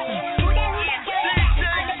 Who that girl that got?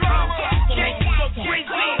 All the boys jocking, they jocking.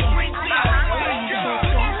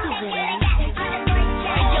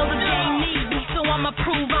 Yo, the game needs me, so I'ma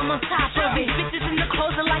prove I'm on top of it. Bitches in the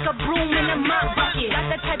closet like a broom in a mop bucket. Got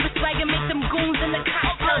that type of swagger, make them goons in the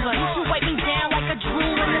cop cover. You should wipe me down like a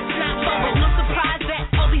drool in the snap bubble. No surprise that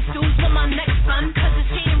all these dudes want my next son. Cause it's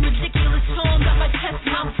getting ridiculous, so I got my chest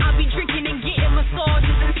out. I'll be drinking and getting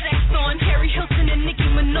massages and sex on. Harry Hilton and Nicki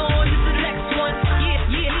Minaj is the next one.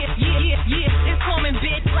 Yeah. It's coming,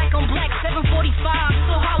 bitch, like on Black 745.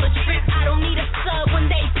 So holla trip, I don't need a sub when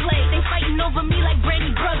they play. They fighting over me like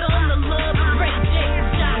Brandy brother on the love of Ray J.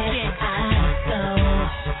 Jocking.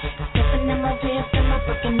 Stepping in my whip and my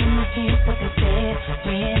fucking in my pants.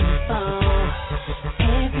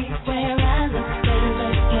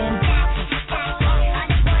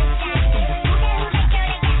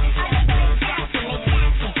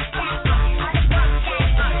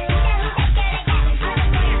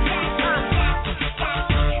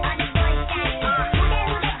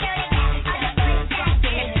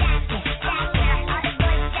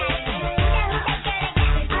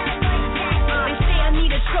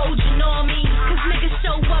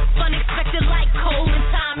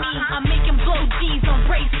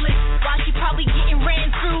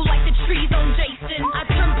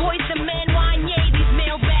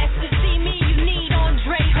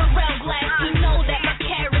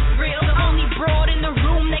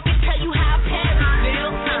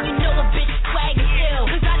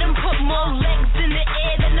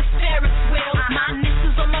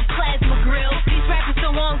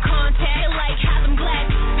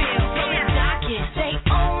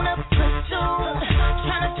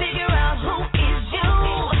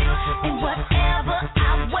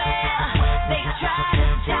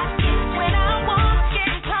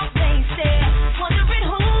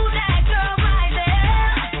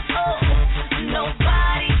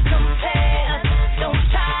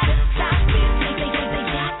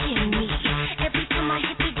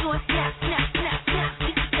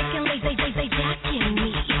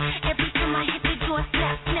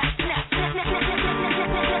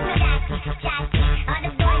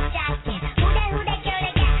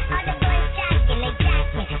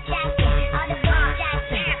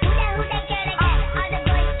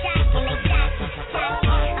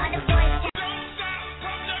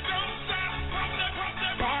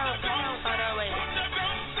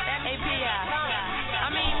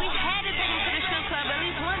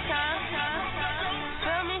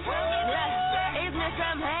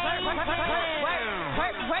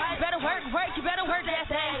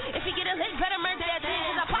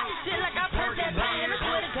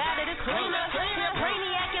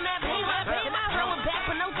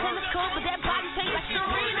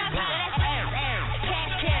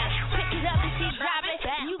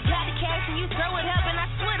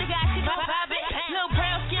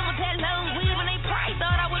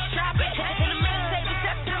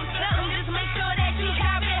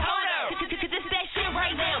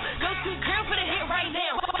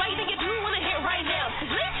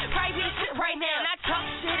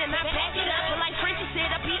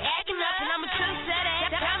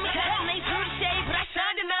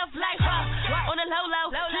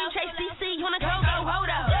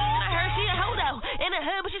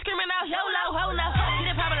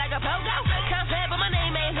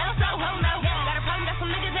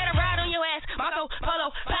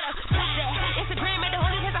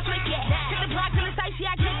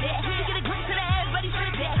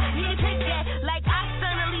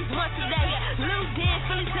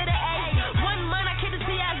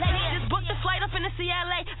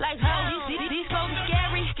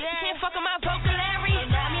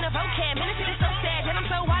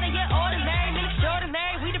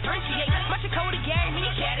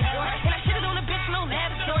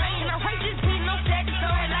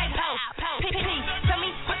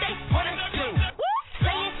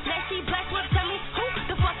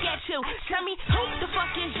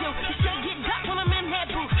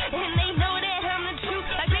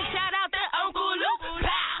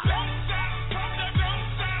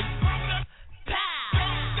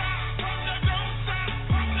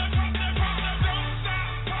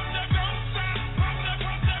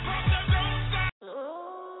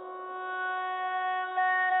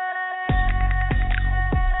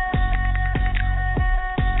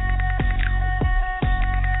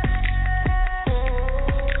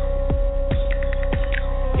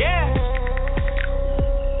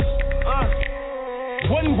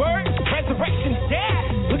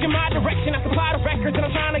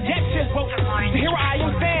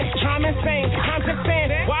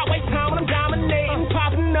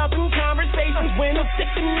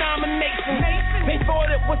 second nomination. They thought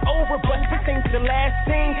it was over, but this ain't the last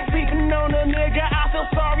thing. Sleeping on a nigga, I feel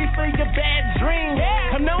sorry for your bad dream.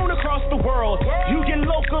 I'm known across the world, you get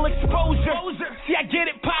local exposure. See, I get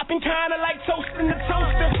it popping, kinda like toasting the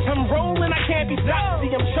toaster. I'm rolling, I can't be stopped. See,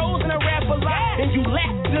 I'm chosen to rap a lot, and you lack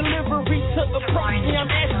delivery to the price. See, I'm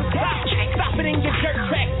at the top. Stop it in your dirt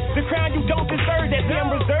track. The crown you don't deserve that. See,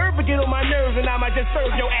 I'm reserved, but get on my nerves, and I might just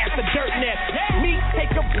serve your ass a dirt net. Me,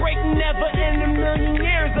 take a break, never in a million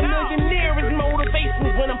years. A millionaire is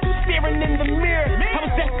motivation when I'm staring in the mirror. I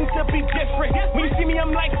was destined to be different. When you see me,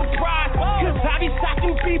 I'm like surprised. Cause I be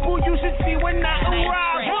shocking people, you should see when I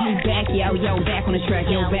arrive. You back, yo, back on the track,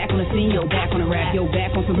 yo, back on the scene, yo, back on the rap, yo,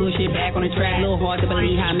 back on some bullshit, back on the track. A little hard to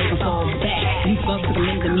believe how I make them fall back. You fuck with the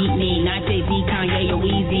men to meet me, not Jay-Z, Kanye, or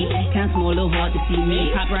Weezy. Kinda small, a little hard to see me.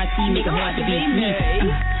 Paparazzi make it hard to beat me.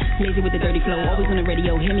 Lazy with the dirty flow, always on the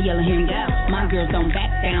radio, hear me yelling, hear me go. My girls don't back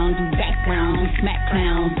down, do background, smack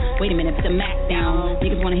clowns. Wait a minute, put the Mac down.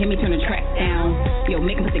 Niggas wanna hear me turn the track down. Yo,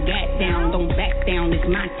 make them put the gat down, don't back down, it's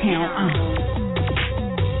my town.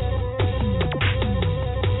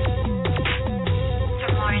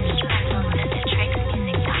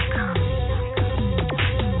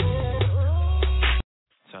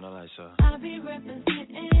 I'll be representing.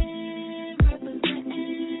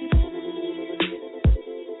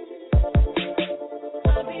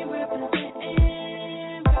 I'll be representing.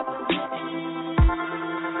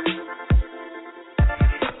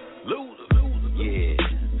 Loser. Yeah.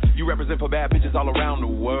 You represent for bad bitches all around the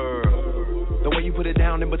world. The way you put it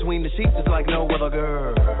down in between the sheets is like no other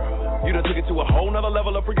girl. You done took it to a whole nother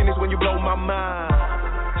level of freakiness when you blow my mind.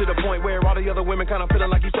 To the point where all the other women kind of feeling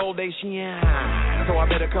like you sold they shine. So I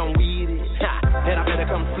better come with it, and I better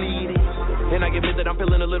come fleet it. And I get that I'm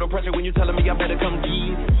feeling a little pressure when you telling me I better come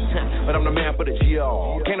get it. But I'm the man for the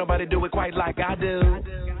job. Can't nobody do it quite like I do.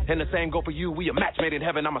 And the same go for you. We a match made in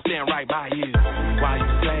heaven. I'ma stand right by you. Why you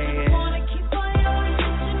saying?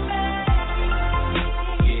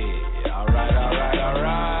 Yeah, all right.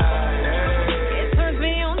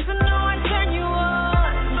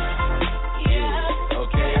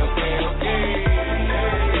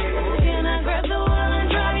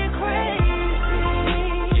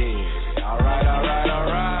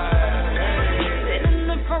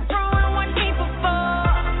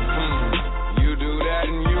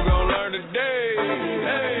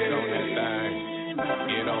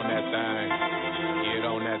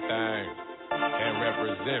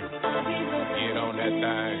 Get on that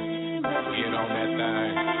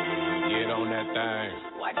thing. Get on that thing.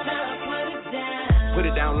 Watch out, put it down. Put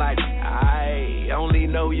it down like I only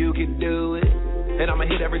know you can do it. And I'ma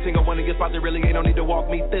hit every single one of your spots. There really ain't no need to walk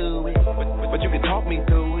me through it. But you can talk me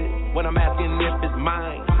through it. When I'm asking if it's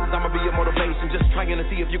mine, I'ma be your motivation. Just trying to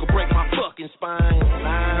see if you can break my fucking spine.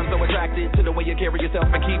 I'm so attracted to the way you carry yourself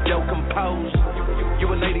and keep your composure. You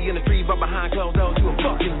a lady in the street, but behind closed doors, you a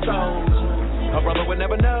fucking soldier. A brother would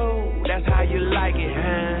never know, that's how you like it,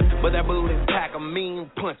 huh? But that booty pack a mean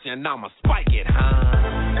punch and I'ma spike it,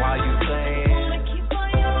 huh? Why you saying?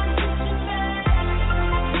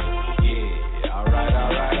 Yeah,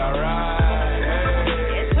 alright.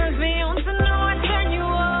 It turns me on to know I turn you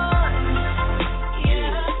on.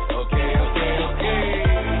 Yeah, okay.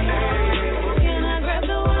 Can I grab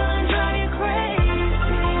the wheel and drive you crazy?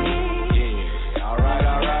 Yeah, alright.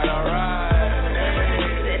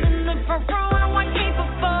 Sit in the front row.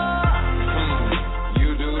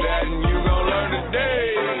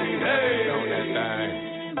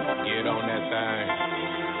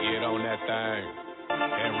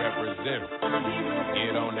 And represent.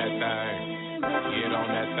 Get on that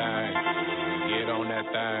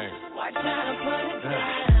thing. Watch how to put it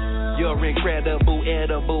down. You're incredible,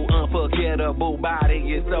 edible, unforgettable.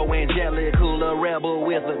 Body is so angelical, a rebel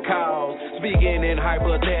with a cause. Speaking in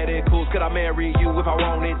hypotheticals, could I marry you if I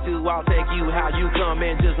wanted to? I'll take you how you come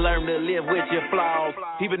and just learn to live with your flaws.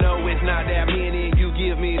 Even though it's not that many, you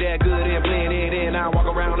give me that good and plenty. Then I walk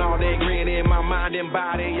around all day grinning, my mind and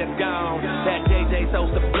body is gone. That JJ so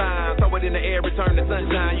sublime, throw it in the air, return to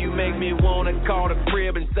sunshine. You make me wanna call the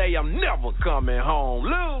crib and say I'm never coming home.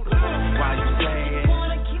 Lou, why you saying?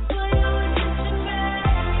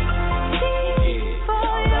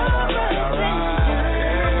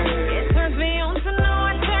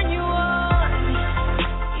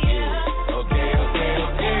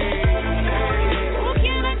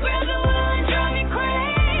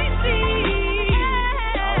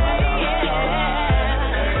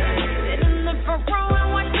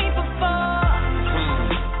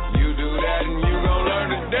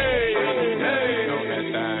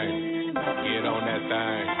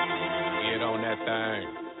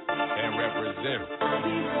 and represent.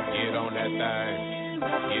 Get on that thing.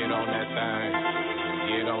 Get on that thing.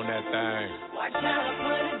 Get on that thing. Watch how I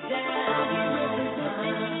put it down.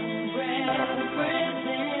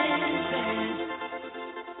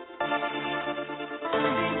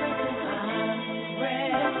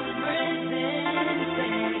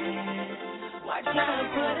 Watch how I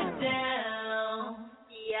put it down.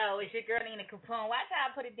 Yo, it's your girl Nina Capone. Watch how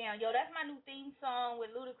I put it down. Yo, that's my new theme song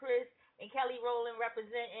with Ludacris and Kelly Rowland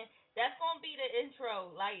representing. That's going to be the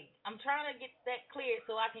intro. Like, I'm trying to get that cleared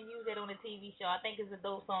so I can use it on the TV show. I think it's a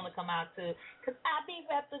dope song to come out to. Because I be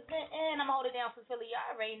representing. I'm holding down for Philly.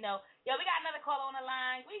 Y'all already know. Yo, we got another call on the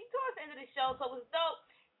line. We towards the end of the show, so it was dope.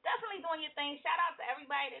 Definitely doing your thing. Shout out to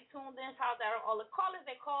everybody that tuned in. Shout out to all the callers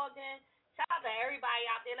that called in. Shout out to everybody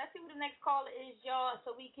out there. Let's see who the next caller is, y'all,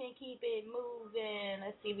 so we can keep it moving.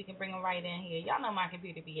 Let's see if we can bring them right in here. Y'all know my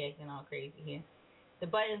computer be acting all crazy here. The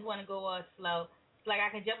buttons want to go all slow. It's like I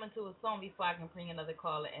can jump into a song before I can bring another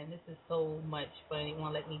caller, and this is so much fun. They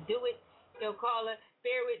won't let me do it. Yo, caller,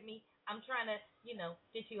 bear with me. I'm trying to,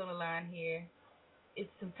 get you on the line here. It's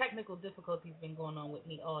some technical difficulties been going on with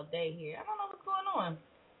me all day here. I don't know what's going on.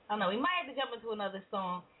 I don't know. We might have to jump into another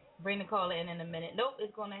song, bring the caller in a minute. Nope,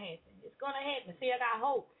 it's going to happen. It's going to happen. See, I got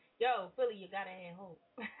hope. Yo, Philly, you got to have hope.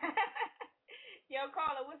 Yo,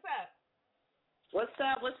 caller, what's up? What's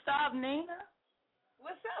up? What's up, Nina?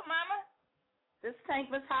 What's up, mama? This Tank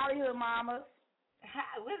Miss Hollywood, mama.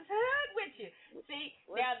 What's hood with you? See,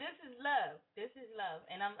 now this is love. This is love.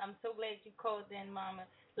 And I'm so glad you called in, mama.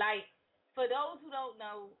 Like, for those who don't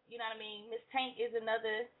know, you know what I mean, Miss Tank is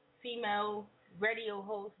another female radio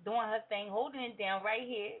host doing her thing, holding it down right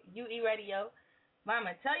here, UE Radio.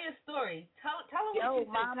 Mama, tell your story. Tell them what you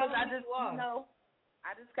mama, do.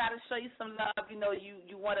 I just got to show you some love. You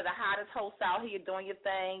one of the hottest hosts out here doing your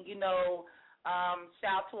thing.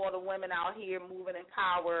 Shout out to all the women out here moving in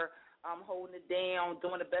power, holding it down,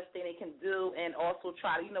 doing the best thing they can do, and also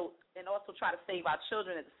try to save our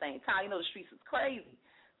children at the same time. The streets is crazy.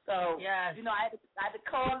 So, yes. I had to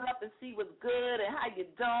call up and see what's good and how you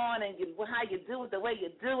doing and how you do it the way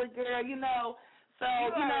you do it, girl, So,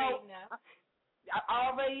 I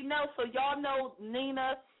already know. So, y'all know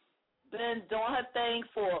Nina been doing her thing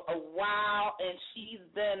for a while, and she's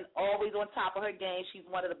been always on top of her game. She's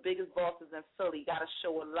one of the biggest bosses in Philly. Got to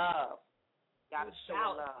show her love. Got to show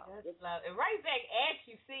her love. And right back at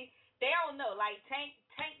you. See, they don't know. Like, Tank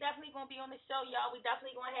definitely going to be on the show, y'all. We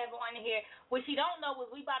definitely going to have her on here. What she don't know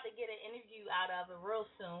is we about to get an interview out of her real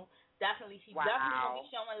soon. Definitely. She's definitely going to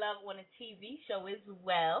be showing love on a TV show as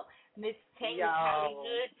well. Miss Tank is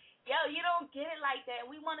Hollywood. Yo, you don't get it like that.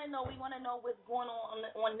 We want to know what's going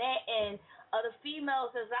on that end. The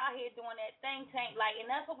females that's out here doing that thing, Tank. Like, and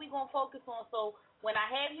that's what we're going to focus on. So when I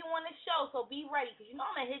have you on the show, so be ready, because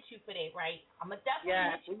I'm going to hit you for that, right? I'm going to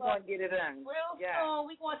definitely hit you. We're going to get it done. Real soon.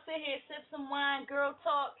 We're going to sit here, sip some wine, girl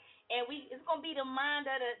talk, and it's going to be the mind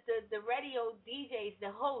of the radio DJs,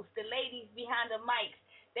 the hosts, the ladies behind the mics.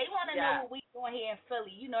 They want to know what we doing here in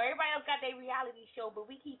Philly. Everybody else got their reality show, but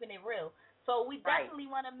we keeping it real. So we definitely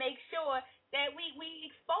want to make sure that we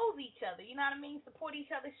expose each other, you know what I mean? Support each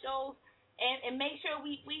other's shows and make sure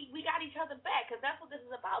we got each other back, because that's what this is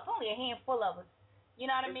about. It's only a handful of us. You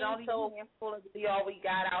know what I mean? It's only a handful of all we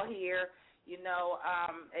got out here.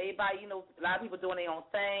 Everybody, a lot of people doing their own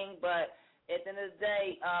thing, but at the end of the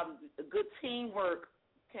day, good teamwork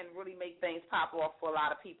can really make things pop off for a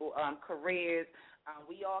lot of people, careers.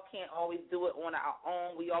 We all can't always do it on our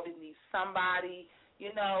own. We always need somebody.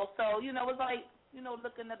 So, it's like,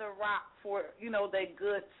 looking at the rock for, their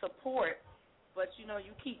good support. But, you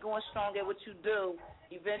keep going strong at what you do,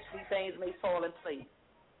 eventually things may fall in place.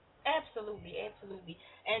 Absolutely.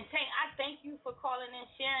 And Tank, I thank you for calling and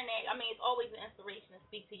sharing that. I mean, it's always an inspiration to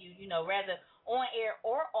speak to you, rather on air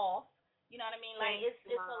or off. You know what I mean? Like, it's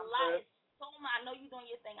a lot. It's so much. I know you're doing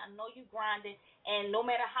your thing. I know you grinding. And no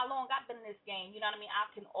matter how long I've been in this game, you know what I mean, I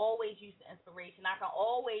can always use the inspiration. I can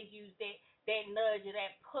always use that nudge or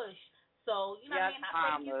that push. So, you know what I mean? I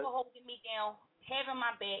thank you for holding me down, having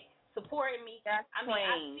my back, supporting me. That's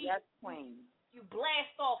queen. You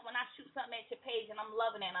blast off when I shoot something at your page, and I'm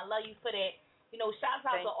loving it, and I love you for that. Shouts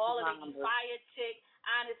out to all of the Fire Chick,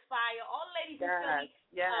 Honest Fire, all the ladies in Philly,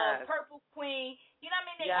 Purple Queen. You know what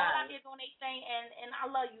I mean? They all out there doing their thing, and I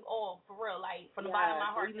love you all, for real, like, from the bottom of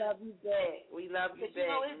my heart. We love you back. We love you back,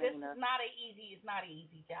 this is not an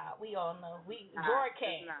easy job. We all know. We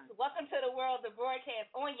broadcast. Welcome to the world of broadcast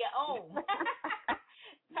on your own.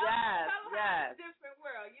 Tell them it's a different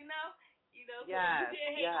world, you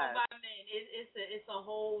can't hate on my men. It's a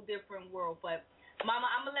whole different world. But Mama,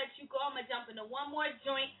 I'm going to let you go. I'm going to jump into one more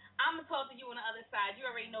joint. I'm going to talk to you on the other side. You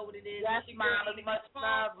already know what it is. Yes, Mama. Much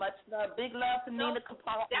love. Big love to Nina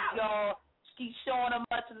Capone, y'all. Keep showing her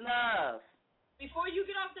much love. Before you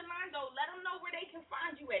get off the line, though, let them know where they can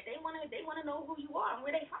find you at. They want to know who you are and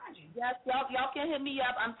where they find you. Yes, y'all can hit me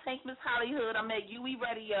up. I'm Tank Miss Hollywood. I'm at UE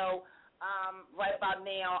Radio right about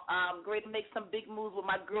now. Great to make some big moves with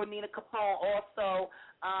my girl Nina Capone. Also,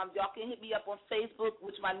 y'all can hit me up on Facebook,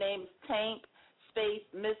 which my name is Tank space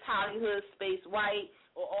Miss Hollywood space White,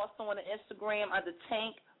 or also on the Instagram under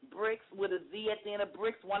Tank Bricks with a Z at the end of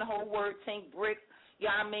Bricks, one whole word, Tank Bricks. You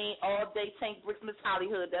know what I mean? All day Tank Bricks Miss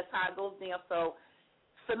Hollywood. That's how it goes down. So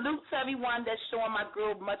salute to everyone that's showing my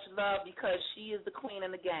girl much love because she is the queen in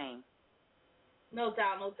the game. No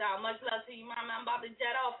doubt, no doubt. Much love to you, Mama. I'm about to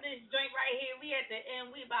jet off this joint right here. We at the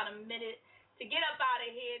end. We about a minute to get up out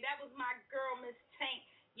of here. That was my girl, Miss Tank.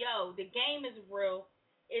 Yo, the game is real.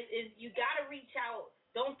 You got to reach out.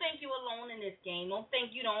 Don't think you're alone in this game. Don't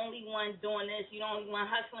think you're the only one doing this. You're the only one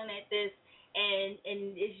hustling at this, and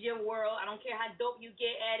it's your world. I don't care how dope you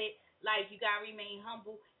get at it. Like, you got to remain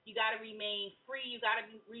humble. You got to remain free. You got to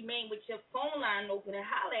remain with your phone line open and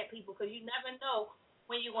holler at people because you never know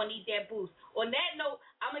when you're going to need that boost. On that note,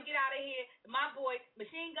 I'm going to get out of here. My boy,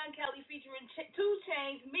 Machine Gun Kelly featuring 2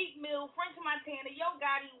 Chainz, Meek Mill, French Montana, Yo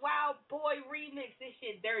Gotti, Wild Boy remix. This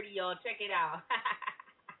shit dirty, y'all. Check it out.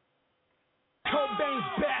 Cobain's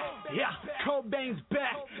back, yeah, Cobain's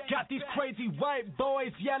back. Got these crazy white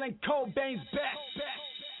boys yelling Cobain's back.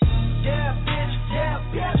 Yeah,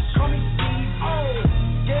 bitch, call me C.O.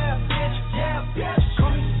 Yeah, bitch,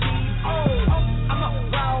 call me C.O. I'm a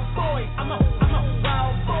wild boy, I'm a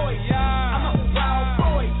wild boy, yeah. I'm a wild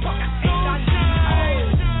boy, fucking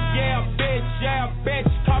yeah,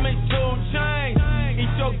 bitch, call me 2 Chainz.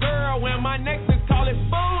 Eat your girl when my next is call it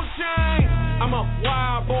food chain. I'm a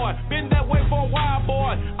wild boy, been that way for a while,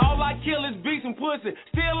 boy. All I kill is beats and pussy.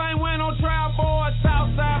 Still ain't went on trial, boy.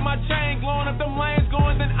 Southside, my chain glowing. If them lanes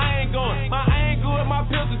going, then I ain't going. My ain't good, my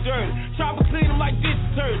pistol dirty. Chopper clean them like dish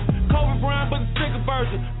detergent. Kobe Bryant, but the sicker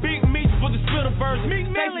version. Big meats, but the spitter version.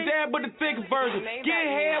 Stacy dad, but the thicker version. Get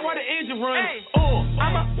head while the engine running.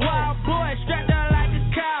 I'm a wild boy, strapped down like a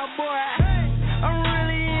cowboy. I'm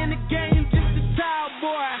really in the game, just a tall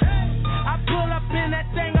boy. I pull up in that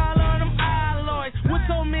thing all on them alloys. With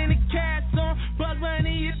so many cats on, but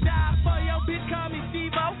money you die for. Yo, bitch, call me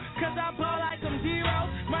Steve-O, cause I ball like I'm zero.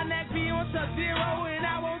 My neck be on Sub-Zero, and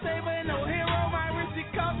I won't save her no hero. My wrist, it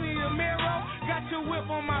cost me a mirror. Got your whip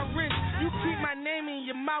on my wrist. You keep my name in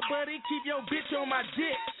your mouth, buddy. Keep your bitch on my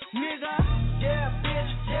dick, nigga. Yeah,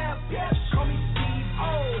 bitch, call me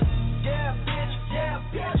Steve-O. Yeah, bitch,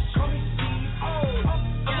 call me Steve-O.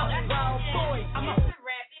 I'm a wild boy. It's a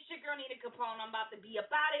wrap. It's your girl Nina Capone. I'm about to be up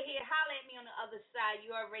out of here. Holla at me on the other side.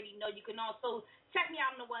 You already know. You can also check me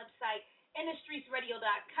out on the website,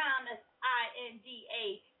 InTheStreetsRadio.com. That's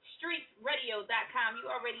INDA StreetsRadio.com. You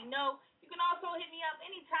already know. You can also hit me up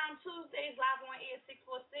anytime, Tuesdays, live on air,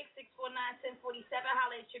 646-649-1047.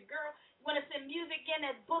 Holla at your girl. You want to send music in,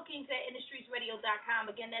 that's bookings at InTheStreetsRadio.com.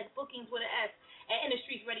 Again, that's bookings with an S at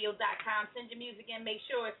InTheStreetsRadio.com. Send your music in. Make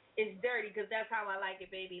sure it's dirty because that's how I like it,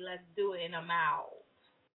 baby. Let's do it in a mouth.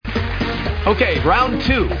 Okay, round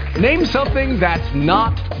 2. Name something that's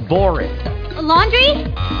not boring. A laundry?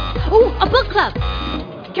 Ooh, a book club.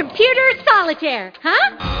 Computer solitaire,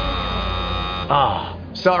 huh? Ah,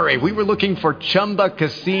 sorry, we were looking for Chumba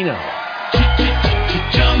Casino.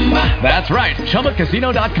 That's right,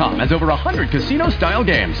 ChumbaCasino.com has over 100 casino-style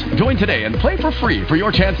games. Join today and play for free for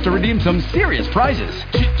your chance to redeem some serious prizes.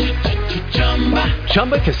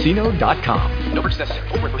 ChumbaCasino.com. No purchase necessary.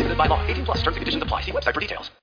 Void where prohibited by law. 18+ terms and conditions apply. See website for details.